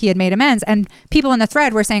felt like he had made amends. And people in the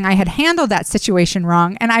thread were saying I had handled that situation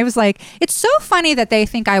wrong. And I was like, it's so funny that they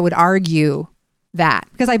think I would argue that,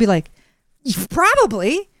 because I'd be like,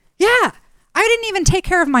 probably, yeah. I didn't even take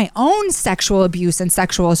care of my own sexual abuse and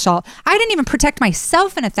sexual assault. I didn't even protect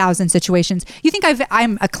myself in 1,000 situations. You think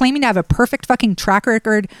I'm claiming to have a perfect fucking track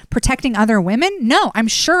record protecting other women? No, I'm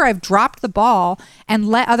sure I've dropped the ball and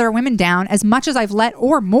let other women down as much as I've let,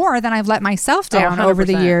 or more than I've let myself down over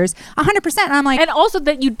the years. 100%. And I'm like, and also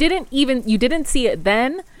that you didn't see it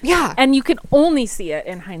then. Yeah. And you can only see it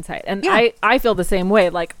in hindsight. And yeah. I feel the same way.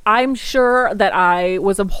 Like I'm sure that I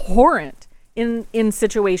was abhorrent in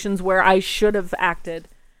situations where I should have acted,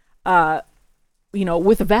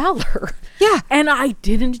 with valor. Yeah. And I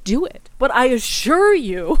didn't do it. But I assure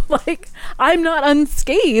you, like, I'm not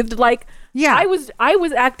unscathed. Like, yeah. I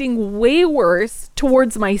was acting way worse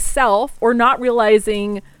towards myself or not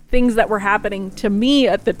realizing things that were happening to me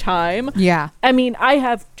at the time. Yeah. I mean, I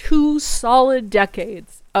have 2 solid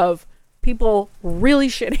decades of people really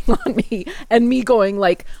shitting on me and me going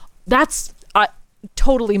like, that's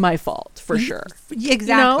totally my fault for sure. Exactly.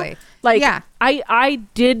 You know? Like, yeah. I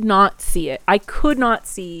did not see it. I could not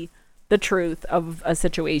see the truth of a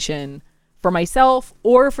situation for myself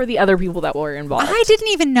or for the other people that were involved. I didn't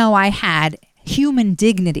even know I had human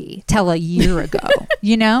dignity till a year ago.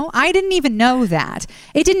 I didn't even know that.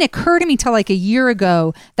 It didn't occur to me till like a year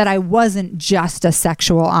ago that I wasn't just a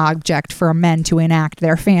sexual object for men to enact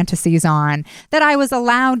their fantasies on, that I was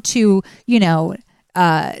allowed to,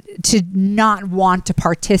 to not want to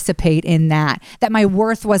participate in that my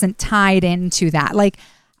worth wasn't tied into that. Like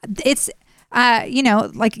it's,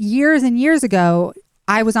 like years and years ago,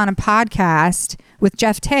 I was on a podcast with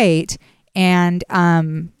Jeff Tate and,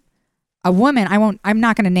 a woman, I'm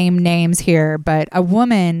not going to name names here, but a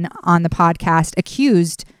woman on the podcast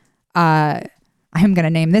accused, I'm going to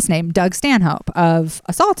name this name, Doug Stanhope, of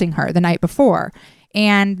assaulting her the night before.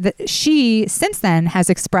 And she since then has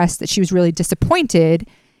expressed that she was really disappointed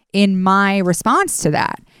in my response to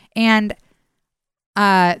that. And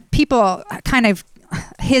people kind of,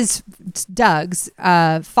 Doug's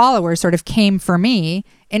followers sort of came for me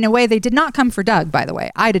in a way they did not come for Doug, by the way.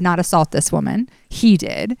 I did not assault this woman. He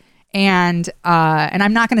did. And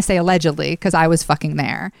I'm not going to say allegedly because I was fucking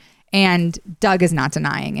there. And Doug is not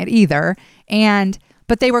denying it either.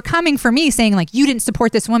 But they were coming for me saying like, you didn't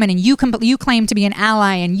support this woman and you claim to be an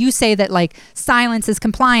ally and you say that like silence is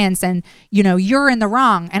compliance and, you know, you're in the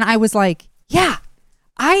wrong. And I was like, yeah,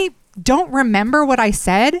 I don't remember what I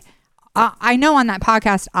said. I know on that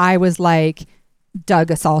podcast, I was like,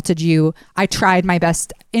 Doug assaulted you. I tried my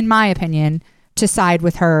best, in my opinion, to side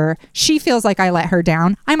with her. She feels like I let her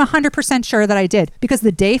down. I'm 100% sure that I did, because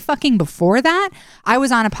the day fucking before that, I was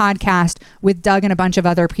on a podcast with Doug and a bunch of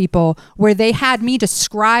other people where they had me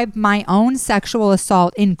describe my own sexual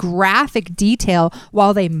assault in graphic detail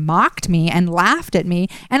while they mocked me and laughed at me.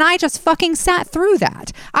 And I just fucking sat through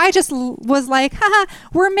that. I just was like, haha,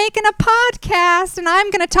 we're making a podcast and I'm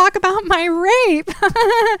going to talk about my rape.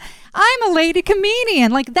 I'm a lady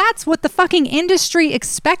comedian. Like, that's what the fucking industry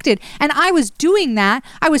expected. And I was doing that.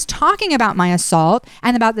 I was talking about my assault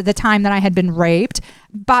and about the time that I had been raped,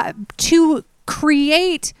 but to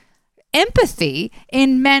create empathy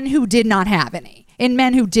in men who did not have any, in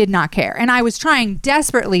men who did not care. And I was trying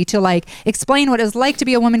desperately to like explain what it was like to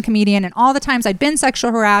be a woman comedian and all the times I'd been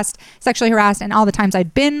sexually harassed and all the times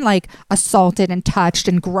I'd been like assaulted and touched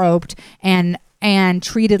and groped and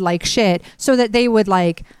treated like shit, so that they would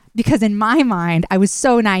like, because in my mind, I was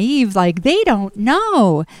so naive, like, they don't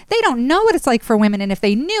know what it's like for women. And if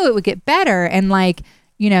they knew, it would get better. And like,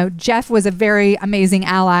 you know, Jeff was a very amazing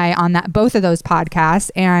ally on both of those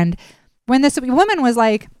podcasts. And when this woman was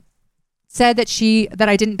like, said that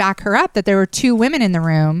I didn't back her up, that there were two women in the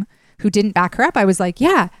room who didn't back her up, I was like,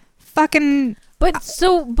 yeah, fucking. But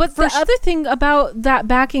the other thing about that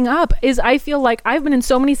backing up is I feel like I've been in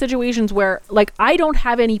so many situations where like I don't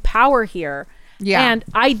have any power here. Yeah. And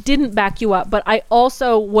I didn't back you up, but I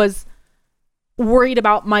also was worried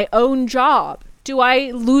about my own job. Do I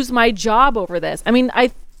lose my job over this? I mean, I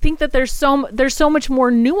think that there's so much more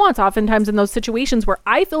nuance oftentimes in those situations where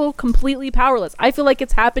I feel completely powerless. I feel like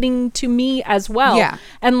it's happening to me as well. Yeah.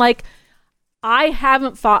 And like, I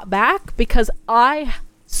haven't fought back because I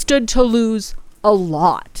stood to lose a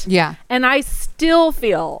lot. Yeah. And I still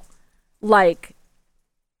feel like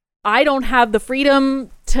I don't have the freedom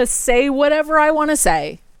to say whatever I want to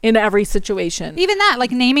say in every situation. Even that,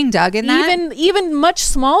 like naming Doug in that? Even much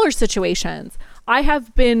smaller situations. I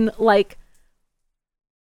have been like,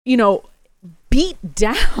 you know, beat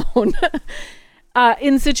down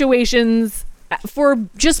in situations for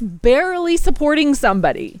just barely supporting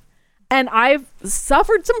somebody. And I've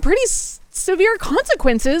suffered some pretty severe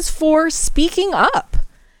consequences for speaking up.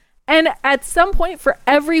 And at some point for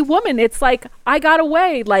every woman, it's like, I got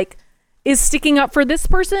away. Like, is sticking up for this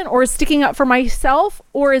person or is sticking up for myself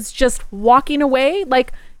or is just walking away?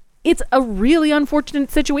 Like, it's a really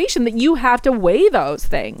unfortunate situation that you have to weigh those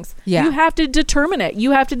things. Yeah. You have to determine it.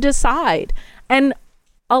 You have to decide. And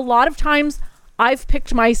a lot of times I've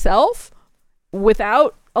picked myself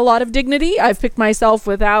without a lot of dignity. I've picked myself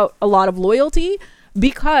without a lot of loyalty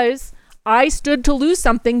because I stood to lose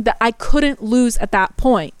something that I couldn't lose at that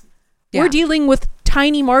point. Yeah. We're dealing with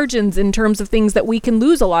tiny margins in terms of things that we can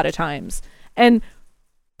lose a lot of times. And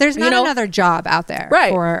there's not another job out there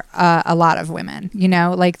for a lot of women, you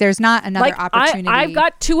know, like there's not another opportunity. I've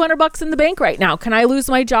got $200 in the bank right now. Can I lose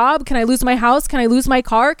my job? Can I lose my house? Can I lose my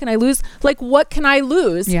car? Can I lose, like, what can I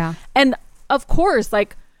lose? Yeah. And of course,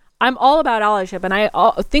 like, I'm all about allyship and I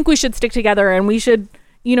think we should stick together and we should,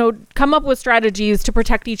 you know, come up with strategies to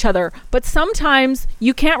protect each other. But sometimes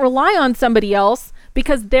you can't rely on somebody else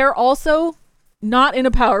because they're also not in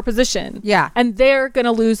a power position. Yeah. And they're going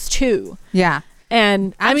to lose too. Yeah.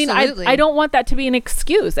 And absolutely. I mean, I don't want that to be an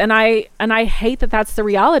excuse. And I hate that that's the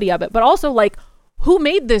reality of it. But also, like, who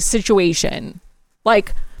made this situation?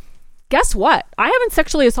 Like, guess what? I haven't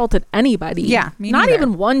sexually assaulted anybody. Yeah. Me neither. Not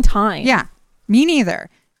even one time. Yeah. Me neither.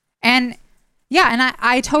 And yeah. And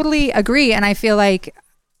I totally agree. And I feel like,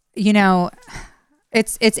 you know,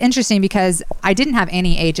 it's interesting because I didn't have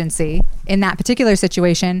any agency in that particular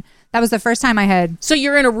situation. That was the first time I had. So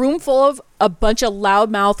you're in a room full of a bunch of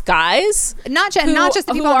loudmouth guys, not just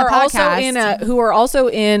the people on the podcast, who are also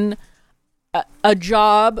in a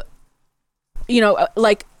job, you know,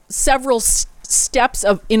 like several steps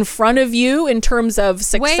in front of you in terms of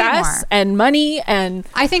success and money. And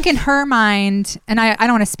I think in her mind, and I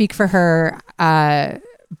don't want to speak for her.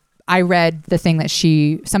 I read the thing that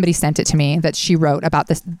somebody sent it to me that she wrote about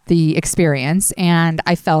the experience, and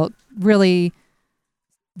I felt really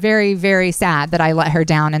very, very sad that I let her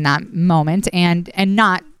down in that moment, and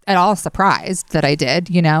not at all surprised that I did,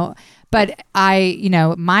 but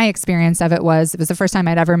my experience of it was the first time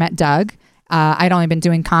I'd ever met Doug. I'd only been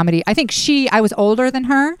doing comedy. I think I was older than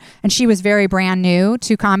her, and she was very brand new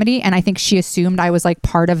to comedy. And I think she assumed I was like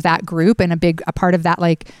part of that group and a part of that,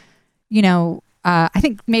 like, I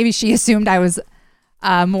think maybe she assumed I was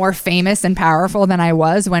more famous and powerful than I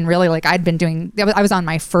was, when really, like, I was on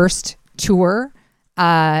my first tour.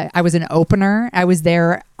 I was an opener. I was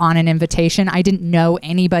there on an invitation. I didn't know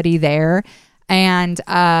anybody there. And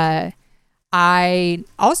I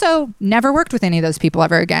also never worked with any of those people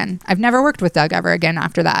ever again. I've never worked with Doug ever again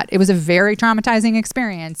after that. It was a very traumatizing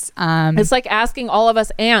experience. It's like asking all of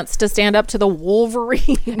us ants to stand up to the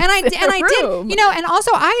Wolverine. And I did, and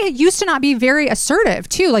also I used to not be very assertive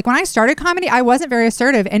too. Like when I started comedy, I wasn't very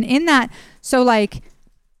assertive. And in that, so like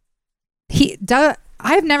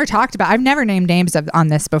I've never named names on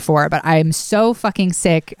this before, but I'm so fucking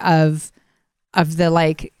sick of the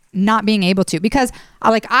like not being able to, because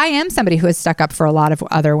like I am somebody who has stuck up for a lot of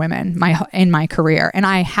other women in my career, and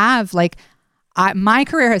I have my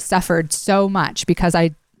career has suffered so much because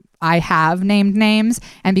I have named names,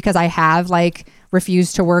 and because I have like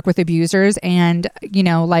refused to work with abusers, and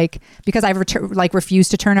because I've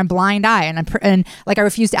refused to turn a blind eye, and like I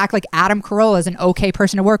refuse to act like Adam Carolla is an okay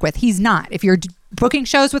person to work with. He's not. If you're booking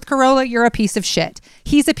shows with Carolla, you're a piece of shit.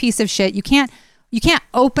 He's a piece of shit. You can't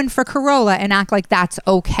open for Carolla and act like that's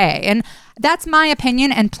okay. And that's my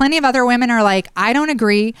opinion. And plenty of other women are like, I don't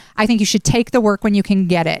agree. I think you should take the work when you can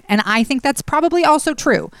get it. And I think that's probably also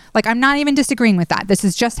true. Like, I'm not even disagreeing with that. This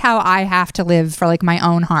is just how I have to live for like my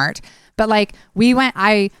own heart. But like we went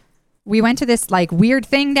to this like weird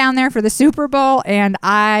thing down there for the Super Bowl, and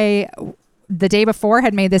the day before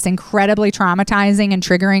had made this incredibly traumatizing and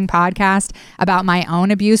triggering podcast about my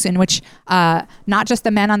own abuse, in which not just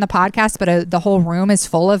the men on the podcast, but the whole room is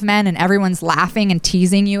full of men, and everyone's laughing and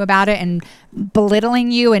teasing you about it and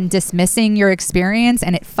belittling you and dismissing your experience,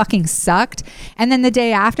 and it fucking sucked. And then the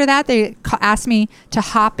day after that, they asked me to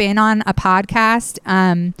hop in on a podcast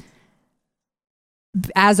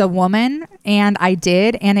as a woman, and I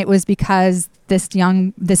did. And it was because this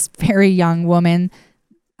very young woman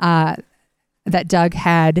that Doug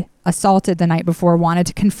had assaulted the night before wanted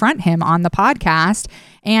to confront him on the podcast.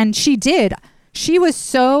 And she did. She was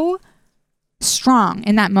so strong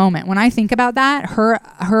in that moment. When I think about that,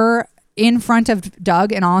 her in front of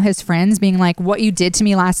Doug and all his friends being like, what you did to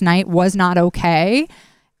me last night was not okay.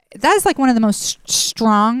 That is like one of the most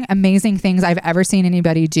strong, amazing things I've ever seen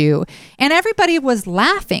anybody do. And everybody was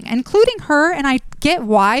laughing, including her. And I get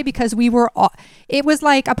why, because it was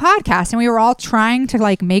like a podcast and we were all trying to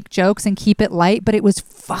like make jokes and keep it light, but it was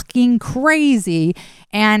fucking crazy.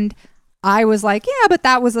 And I was like, yeah, but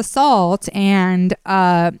that was assault. And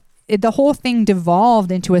the whole thing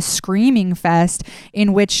devolved into a screaming fest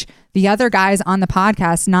in which the other guys on the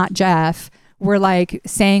podcast, not Jeff, were like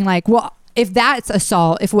saying like, well, if that's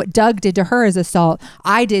assault, if what Doug did to her is assault,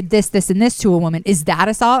 I did this, this, and this to a woman, is that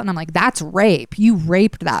assault? And I'm like, that's rape. You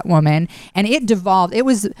raped that woman. And it devolved. It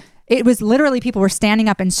was literally, people were standing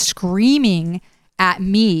up and screaming at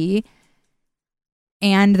me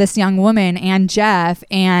and this young woman and Jeff.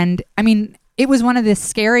 And I mean, it was one of the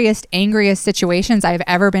scariest, angriest situations I've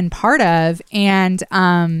ever been part of. And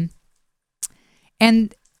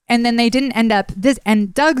then they didn't end up this,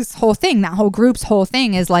 and Doug's whole thing, that whole group's whole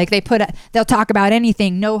thing is like they'll talk about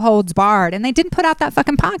anything, no holds barred, and they didn't put out that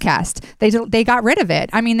fucking podcast. They got rid of it.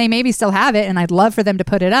 I mean, they maybe still have it, and I'd love for them to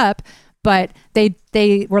put it up, but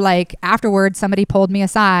they were like, afterwards, somebody pulled me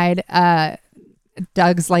aside.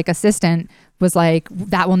 Doug's like assistant was like,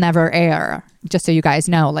 that will never air, just so you guys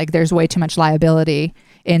know, like there's way too much liability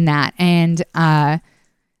in that. And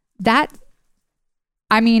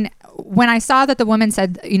when I saw that the woman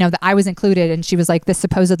said, that I was included, and she was like, this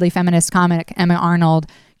supposedly feminist comic, Emma Arnold,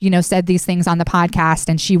 said these things on the podcast,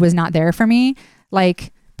 and she was not there for me.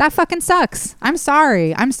 Like, that fucking sucks. I'm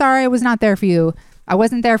sorry. I was not there for you. I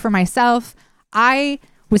wasn't there for myself. I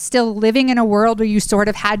was still living in a world where you sort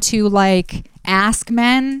of had to like ask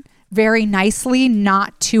men very nicely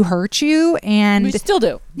not to hurt you. And we still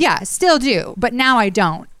do. Yeah, still do. But now I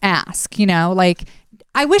don't ask, like,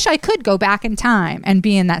 I wish I could go back in time and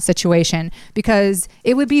be in that situation, because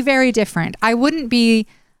it would be very different. I wouldn't be,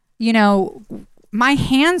 my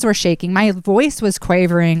hands were shaking. My voice was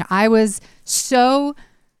quavering. I was so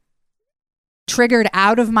triggered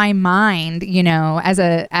out of my mind, as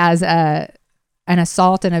an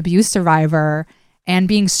assault and abuse survivor. and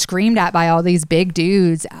being screamed at by all these big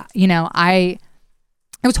dudes, you know, it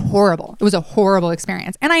was horrible. It was a horrible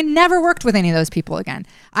experience. And I never worked with any of those people again.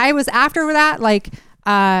 I was, after that, like,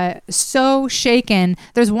 so shaken.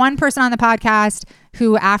 There's one person on the podcast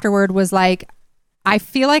who afterward was like, I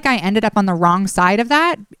feel like I ended up on the wrong side of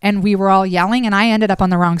that, and we were all yelling, and I ended up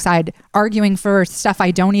on the wrong side arguing for stuff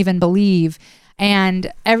I don't even believe.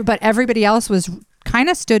 And but everybody else was kind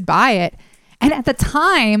of stood by it. And at the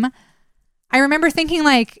time, I remember thinking,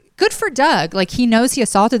 like, good for Doug. Like, he knows he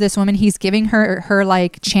assaulted this woman. He's giving her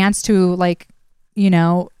like chance to, like, you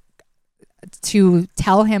know, to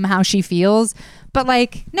tell him how she feels. But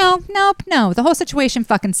like, no. The whole situation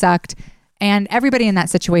fucking sucked. And everybody in that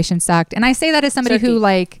situation sucked. And I say that as somebody who,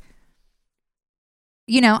 like,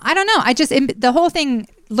 you know, I don't know. The whole thing,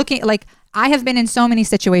 looking, like, I have been in so many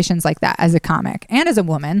situations like that as a comic and as a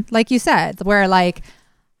woman, like you said, where, like,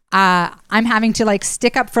 I'm having to, like,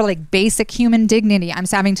 stick up for, like, basic human dignity. I'm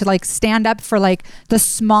having to, like, stand up for, like, the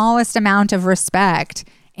smallest amount of respect.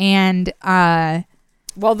 And,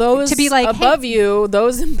 well, those to be like, above you,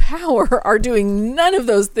 those in power are doing none of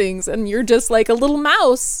those things, and you're just like a little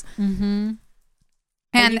mouse. Mm-hmm.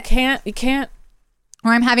 And you can't.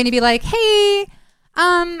 Or I'm having to be like, hey,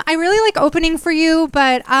 I really like opening for you,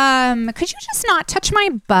 but could you just not touch my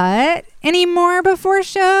butt anymore before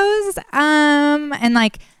shows? And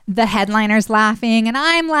like the headliner's laughing and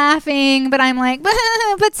I'm laughing, but I'm like,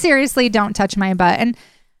 but seriously, don't touch my butt. And,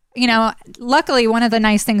 you know, luckily, one of the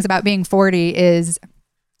nice things about being 40 is,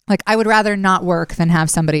 like, I would rather not work than have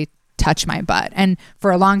somebody touch my butt. And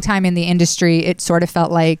for a long time in the industry, it sort of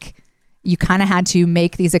felt like you kind of had to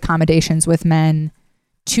make these accommodations with men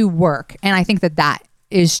to work. And I think that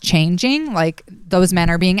is changing. Like, those men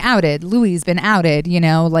are being outed. Louis been outed, you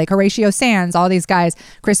know, like Horatio Sands, all these guys,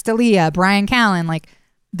 Chris D'Elia, Brian Callen, like,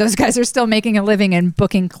 those guys are still making a living and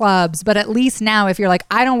booking clubs. But at least now, if you're like,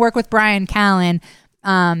 I don't work with Brian Callen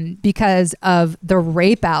because of the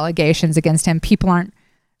rape allegations against him, people aren't,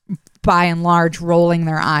 by and large, rolling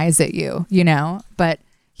their eyes at you, you know? But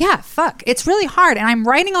yeah, fuck, it's really hard. And I'm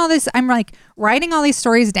writing all this, I'm like writing all these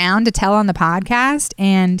stories down to tell on the podcast,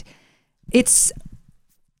 and it's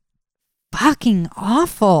fucking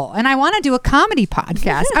awful. And I want to do a comedy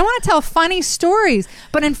podcast. I want to tell funny stories,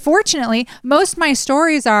 but unfortunately, most of my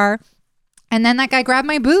stories are, and then that guy grabbed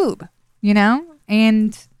my boob, you know,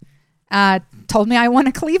 and told me I won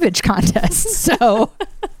a cleavage contest. So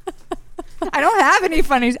I don't have any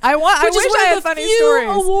funny. I wish I had funny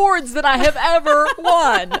stories. Awards that I have ever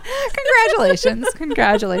won.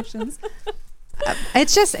 Congratulations.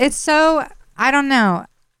 It's so, I don't know.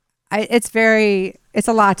 It's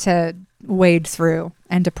a lot to wade through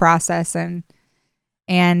and to process, and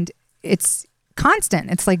it's constant.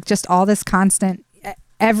 It's like just all this constant,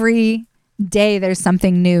 every day there's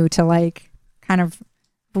something new to, like, kind of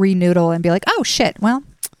re-noodle and be like, oh shit, well,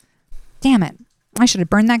 damn it, I should have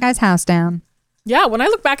burned that guy's house down. Yeah, when I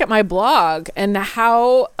look back at my blog and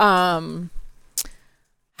how I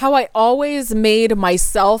always made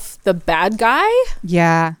myself the bad guy.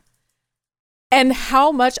 Yeah. And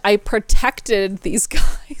how much I protected these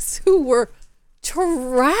guys who were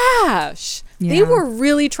trash. Yeah. They were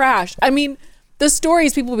really trash. I mean, the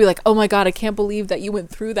stories, people will be like, oh my God, I can't believe that you went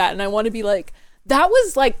through that. And I want to be like, that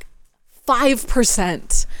was like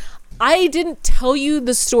 5%. I didn't tell you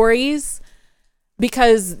the stories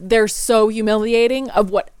because they're so humiliating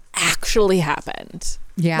of what actually happened.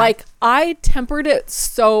 Yeah. Like, I tempered it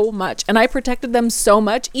so much and I protected them so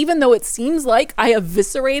much, even though it seems like I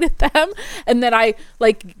eviscerated them and that I,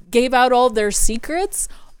 like, gave out all their secrets.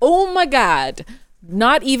 Oh my God.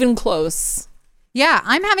 Not even close. Yeah,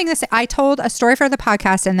 I'm having this. I told a story for the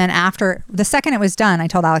podcast, and then after the second it was done, I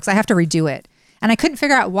told Alex I have to redo it. And I couldn't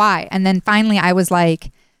figure out why. And then finally I was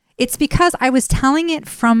like, it's because I was telling it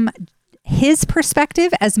from his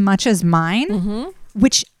perspective as much as mine,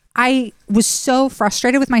 which I was so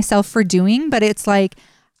frustrated with myself for doing. But it's like,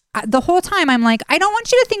 the whole time I'm like, I don't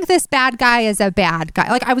want you to think this bad guy is a bad guy.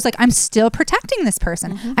 Like, I was like, I'm still protecting this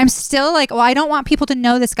person. I'm still like, well, I don't want people to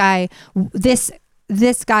know this guy, this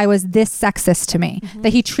guy was this sexist to me,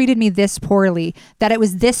 that he treated me this poorly, that it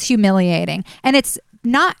was this humiliating. And it's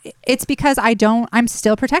because I'm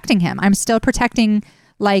still protecting him. I'm still protecting,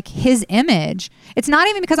 like, his image. It's not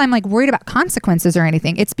even because I'm, like, worried about consequences or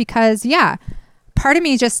anything. It's because, yeah, part of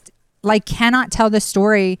me just, like, cannot tell the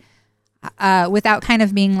story without kind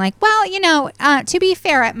of being like, well, you know, to be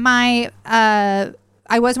fair, at my, I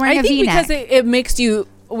was wearing a V-neck. Because it makes you,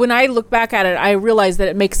 when I look back at it, I realize that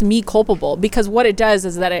it makes me culpable, because what it does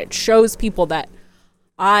is that it shows people that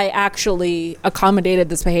I actually accommodated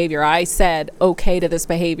this behavior. I said okay to this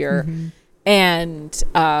behavior. And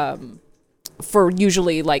for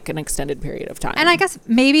usually like an extended period of time. And I guess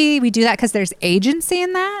maybe we do that because there's agency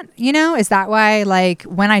in that, you know? Is that why, like,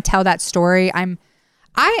 when I tell that story,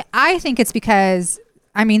 I think it's because,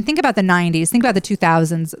 I mean, think about the 90s, think about the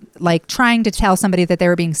 2000s, like trying to tell somebody that they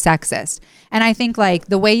were being sexist. And I think like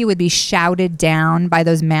the way you would be shouted down by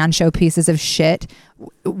those man show pieces of shit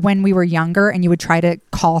when we were younger and you would try to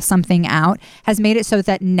call something out has made it so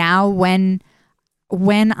that now when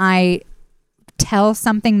I tell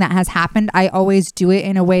something that has happened, I always do it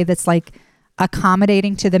in a way that's like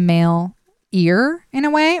accommodating to the male ear in a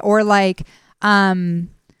way, or like,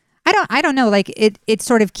 I don't know, like it's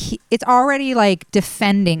sort of, it's already like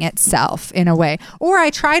defending itself in a way. Or I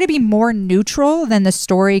try to be more neutral than the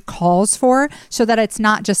story calls for so that it's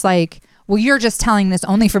not just like, well, you're just telling this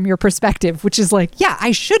only from your perspective, which is like, yeah,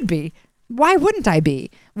 I should be. Why wouldn't I be?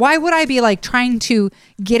 Why would I be like trying to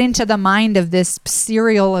get into the mind of this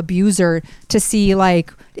serial abuser to see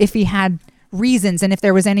like if he had reasons and if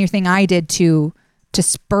there was anything I did to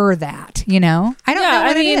spur that, you know? I don't know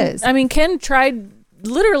what it is. I mean, Ken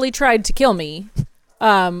literally tried to kill me.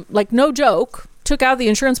 Like no joke, took out the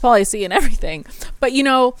insurance policy and everything. But you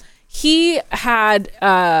know, he had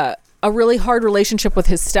a really hard relationship with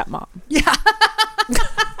his stepmom. Yeah.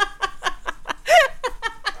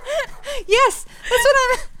 Yes, that's what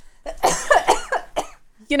I'm.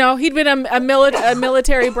 You know, he'd been a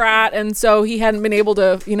military brat, and so he hadn't been able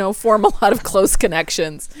to, you know, form a lot of close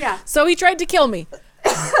connections. Yeah. So he tried to kill me.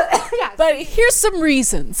 Yes. But here's some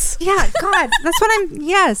reasons. Yeah, God, that's what I'm.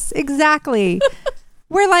 Yes, exactly.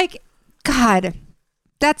 We're like, God,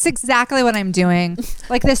 that's exactly what I'm doing.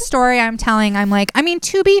 Like this story I'm telling, I'm like, I mean,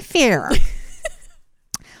 to be fair,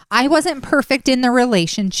 I wasn't perfect in the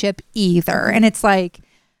relationship either. And it's like,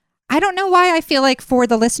 I don't know why I feel like for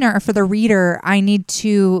the listener or for the reader, I need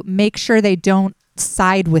to make sure they don't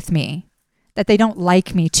side with me, that they don't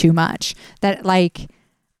like me too much, that like,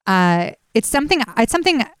 it's something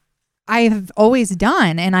I've always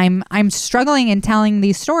done. And I'm struggling in telling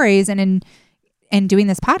these stories and in doing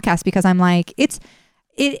this podcast because I'm like, it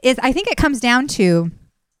is, I think it comes down to,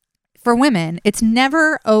 for women, it's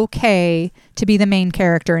never okay to be the main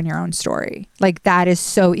character in your own story. Like that is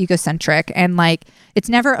so egocentric, and like it's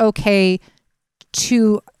never okay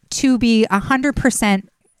to be 100%,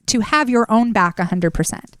 to have your own back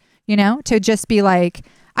 100%, you know, to just be like,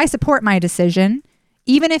 I support my decision,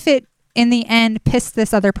 even if it in the end pissed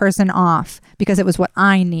this other person off because it was what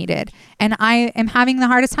I needed. And I am having the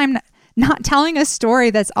hardest time not telling a story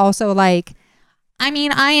that's also like, I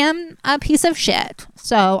mean, I am a piece of shit,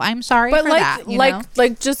 so I'm sorry for that. You know?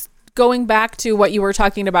 Like just going back to what you were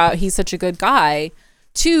talking about, he's such a good guy.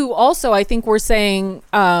 Too, also, I think we're saying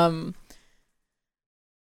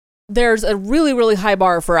there's a really, really high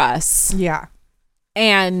bar for us. Yeah.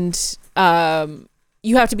 And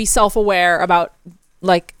you have to be self-aware about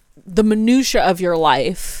like the minutia of your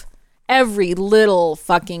life, every little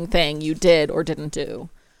fucking thing you did or didn't do.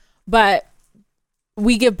 But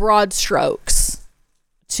we give broad strokes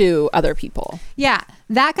to other people. Yeah,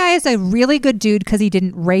 that guy is a really good dude because he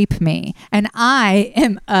didn't rape me, and I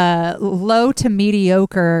am a low to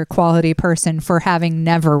mediocre quality person for having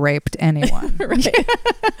never raped anyone.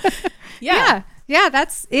 Yeah,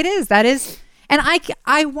 that is, and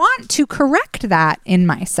I want to correct that in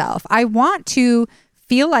myself. I want to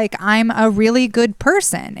feel like I'm a really good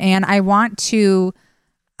person, and I want to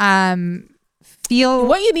feel.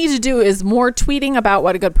 What you need to do is more tweeting about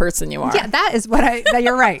what a good person you are. Yeah, that is what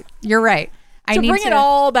you're right. You're right. I need bring it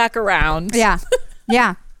all back around. Yeah.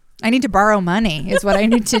 Yeah. I need to borrow money is what I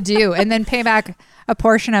need to do, and then pay back a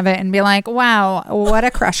portion of it and be like, wow, what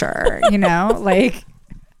a crusher, you know, like,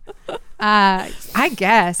 I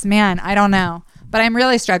guess, man, I don't know. But I'm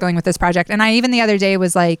really struggling with this project. And I even the other day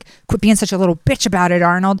was like, quit being such a little bitch about it,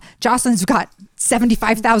 Arnold. Jocelyn's got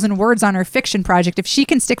 75,000 words on her fiction project. If she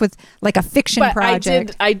can stick with like a fiction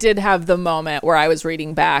project. I did have the moment where I was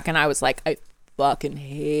reading back and I was like, I fucking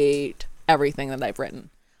hate everything that I've written.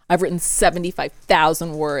 I've written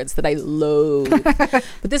 75,000 words that I loathe. But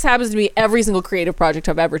this happens to be every single creative project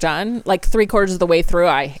I've ever done. Like 3/4 of the way through,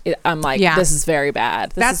 I'm like, this is very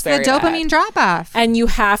bad. That's the dopamine drop off. And you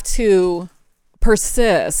have to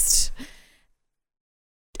persist,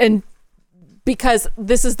 and because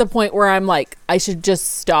this is the point where I'm like, I should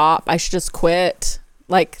just stop, I should just quit,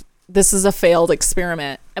 like this is a failed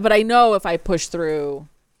experiment. But I know if I push through,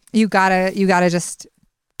 you gotta just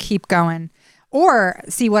keep going. Or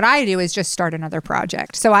see, what I do is just start another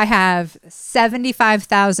project. So I have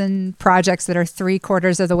 75,000 projects that are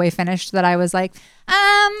 3/4 of the way finished that I was like,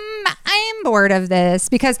 I'm bored of this,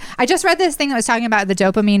 because I just read this thing that was talking about the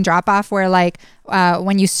dopamine drop off where like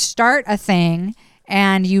when you start a thing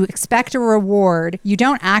and you expect a reward, you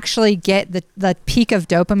don't actually get the peak of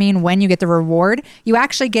dopamine when you get the reward. You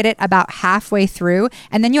actually get it about halfway through,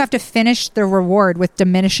 and then you have to finish the reward with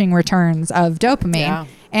diminishing returns of dopamine. Yeah.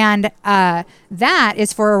 And that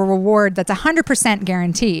is for a reward that's 100%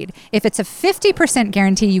 guaranteed. If it's a 50%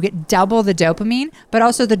 guarantee, you get double the dopamine, but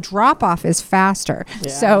also the drop off is faster. Yeah.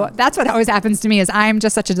 So that's what always happens to me is I'm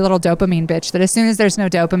just such a little dopamine bitch that as soon as there's no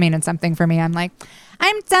dopamine in something for me, I'm like,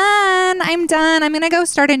 I'm done. I'm going to go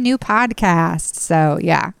start a new podcast. So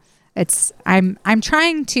yeah, I'm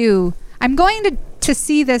going to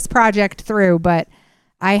see this project through, but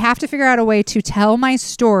I have to figure out a way to tell my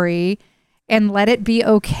story and let it be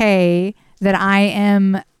okay that I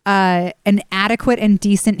am an adequate and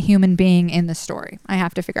decent human being in the story. I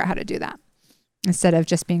have to figure out how to do that instead of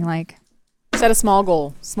just being like, set a small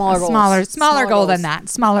goal, smaller goal than that.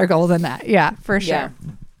 Smaller goal than that. Yeah, for sure. Yeah.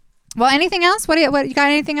 Well, anything else? What you got?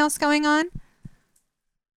 Anything else going on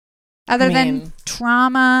other than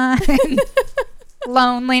trauma and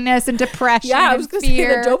loneliness and depression? Yeah, I was going to say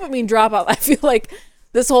the dopamine dropout. I feel like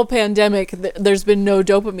this whole pandemic, there's been no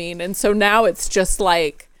dopamine. And so now it's just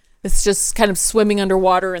kind of swimming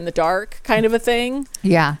underwater in the dark kind of a thing.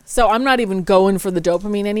 Yeah. So I'm not even going for the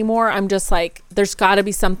dopamine anymore. I'm just like, there's got to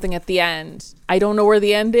be something at the end. I don't know where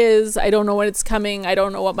the end is. I don't know when it's coming. I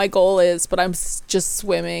don't know what my goal is, but I'm just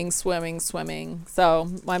swimming.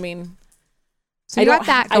 So, I mean, so you got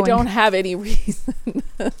that going. I don't have any reason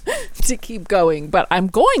to keep going, but I'm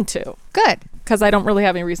going to. Good. Because I don't really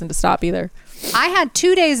have any reason to stop either. I had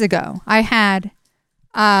 2 days ago, I had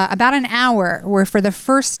about an hour where for the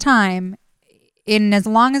first time in as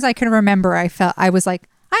long as I can remember, I was like,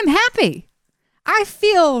 I'm happy. I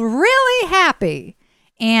feel really happy.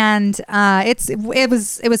 And it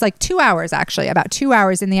was like 2 hours, actually, about 2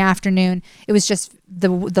 hours in the afternoon. It was just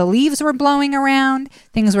the leaves were blowing around.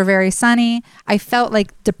 Things were very sunny. I felt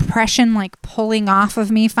like depression like pulling off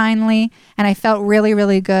of me finally. And I felt really,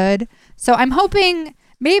 really good. So I'm hoping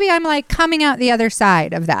maybe I'm like coming out the other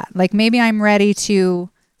side of that. Like maybe I'm ready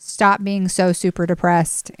to stop being so super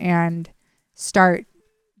depressed and start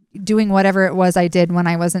doing whatever it was I did when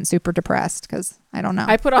I wasn't super depressed, because I don't know.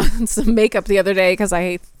 I put on some makeup the other day because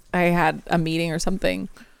I had a meeting or something.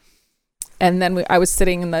 And then I was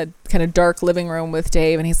sitting in the kind of dark living room with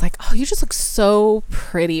Dave, and he's like, oh, you just look so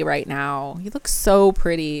pretty right now. You look so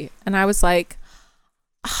pretty. And I was like,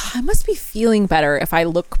 I must be feeling better if I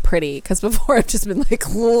look pretty, because before I've just been like,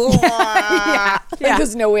 yeah.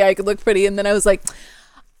 There's no way I could look pretty. And then I was like,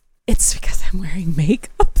 it's because I'm wearing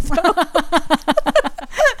makeup though.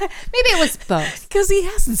 Maybe it was both, because he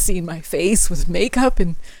hasn't seen my face with makeup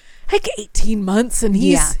in like 18 months, and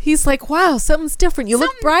he's like, wow, something's different. You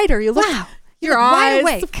look brighter. You look, wow, your eyes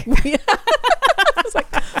wide awake. I was like,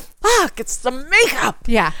 fuck, it's the makeup.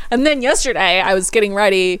 Yeah. And then yesterday I was getting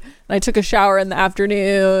ready and I took a shower in the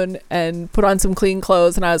afternoon and put on some clean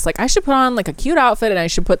clothes, and I was like, I should put on like a cute outfit and I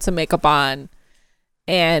should put some makeup on,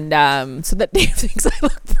 and so that Dave thinks I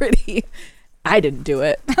look pretty. I didn't do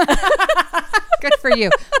it. Good for you.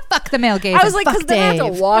 Fuck the male gaze. I was like, because then I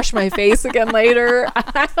have to wash my face again later.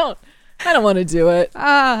 I don't want to do it.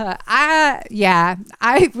 I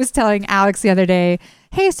was telling Alex the other day,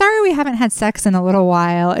 hey, sorry we haven't had sex in a little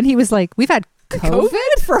while. And he was like, we've had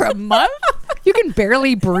COVID for a month? You can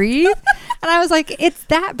barely breathe? And I was like, it's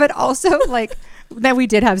that, but also like, then we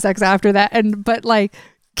did have sex after that. But like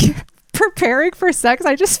preparing for sex,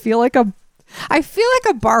 I just feel like a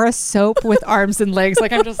bar of soap with arms and legs.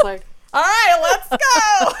 Like I'm just like, all right, let's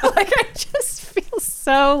go. Like I just feel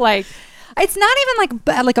so like, it's not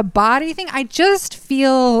even like a body thing. I just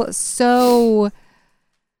feel so,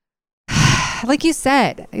 like you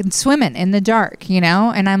said, swimming in the dark, you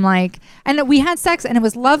know? And I'm like, and we had sex and it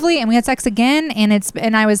was lovely, and we had sex again, and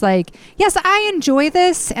I was like, yes, I enjoy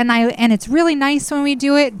this, and it's really nice when we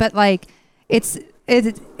do it, but like it's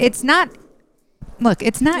not. Look,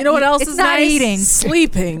 it's not. You know what else is not nice? Eating.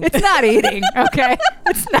 Sleeping. It's not eating. Okay,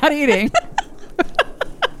 it's not eating.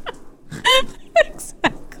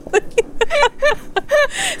 Exactly.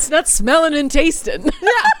 It's not smelling and tasting. Yeah,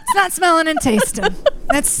 it's not smelling and tasting.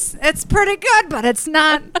 It's pretty good, but it's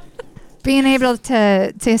not being able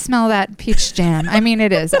to smell that peach jam. I mean,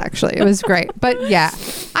 it is actually. It was great, but yeah,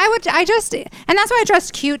 and that's why I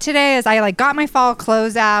dressed cute today. Is I like got my fall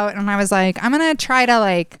clothes out, and I was like, I'm gonna try to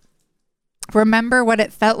like remember what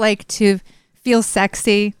it felt like to feel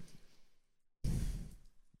sexy.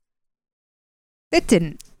 It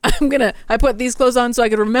didn't. I put these clothes on so I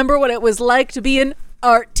could remember what it was like to be an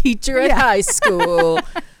art teacher at high school.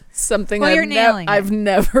 Something I've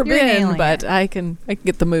never been, but I can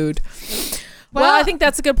get the mood. Well, I think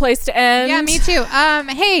that's a good place to end. Yeah, me too.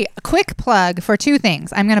 Hey, a quick plug for 2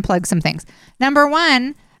 things. I'm going to plug some things. Number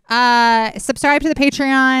 1, subscribe to the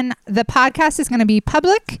Patreon. The podcast is going to be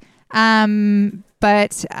public.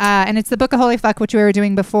 But it's the Book of Holy Fuck, which we were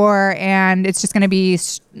doing before, and it's just going to be,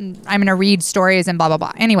 I'm going to read stories and blah, blah,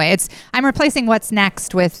 blah. Anyway, I'm replacing What's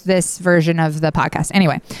Next with this version of the podcast.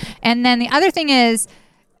 Anyway, and then the other thing is,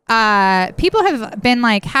 people have been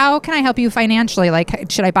like, how can I help you financially?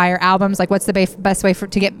 Like, should I buy your albums? Like, what's the best way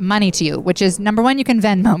to get money to you? Which is, number 1, you can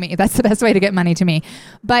Venmo me. That's the best way to get money to me.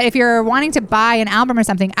 But if you're wanting to buy an album or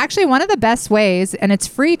something, actually one of the best ways, and it's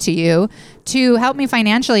free to you, to help me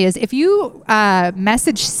financially is if you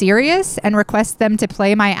message Sirius and request them to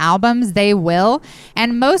play my albums, they will.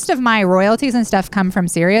 And most of my royalties and stuff come from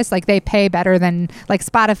Sirius. Like, they pay better than, like,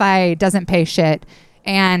 Spotify doesn't pay shit.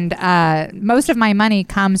 And most of my money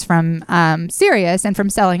comes from Sirius and from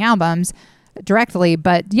selling albums directly.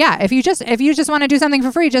 But yeah, if you just want to do something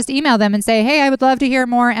for free, just email them and say, hey, I would love to hear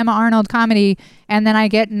more Emma Arnold comedy, and then I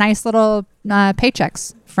get nice little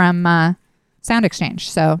paychecks from Sound Exchange.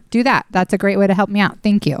 So do that. That's a great way to help me out.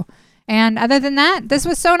 Thank you. And other than that, this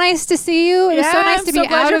was so nice to see you. It was so nice to be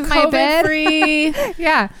out of my bed. Free.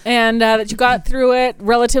 Yeah. And that you got through it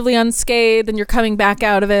relatively unscathed, and you're coming back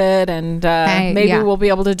out of it. And maybe we'll be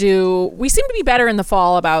able to we seem to be better in the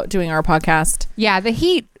fall about doing our podcast. Yeah, the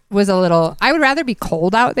heat was a little, I would rather be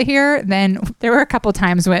cold out here than, there were a couple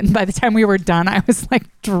times when by the time we were done, I was like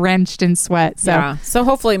drenched in sweat. So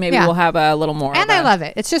hopefully maybe we'll have a little more. And I love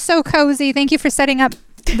it. It's just so cozy. Thank you for setting up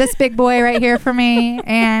this big boy right here for me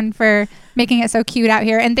and for making it so cute out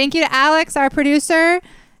here. And thank you to Alex, our producer,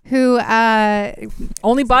 who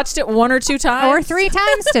only botched it 1 or 2 times or 3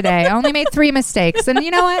 times today. Only made 3 mistakes, and you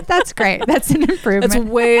know what? That's great. That's an improvement. It's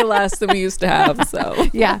way less than we used to have. So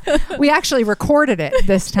yeah, we actually recorded it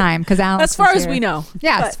this time because Alex. As far as we know.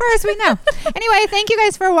 Yeah, as far as we know. Anyway, thank you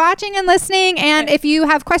guys for watching and listening. And if you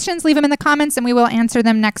have questions, leave them in the comments, and we will answer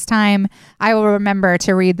them next time. I will remember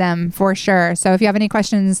to read them for sure. So if you have any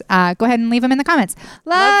questions, go ahead and leave them in the comments.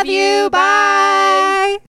 Love you. Bye.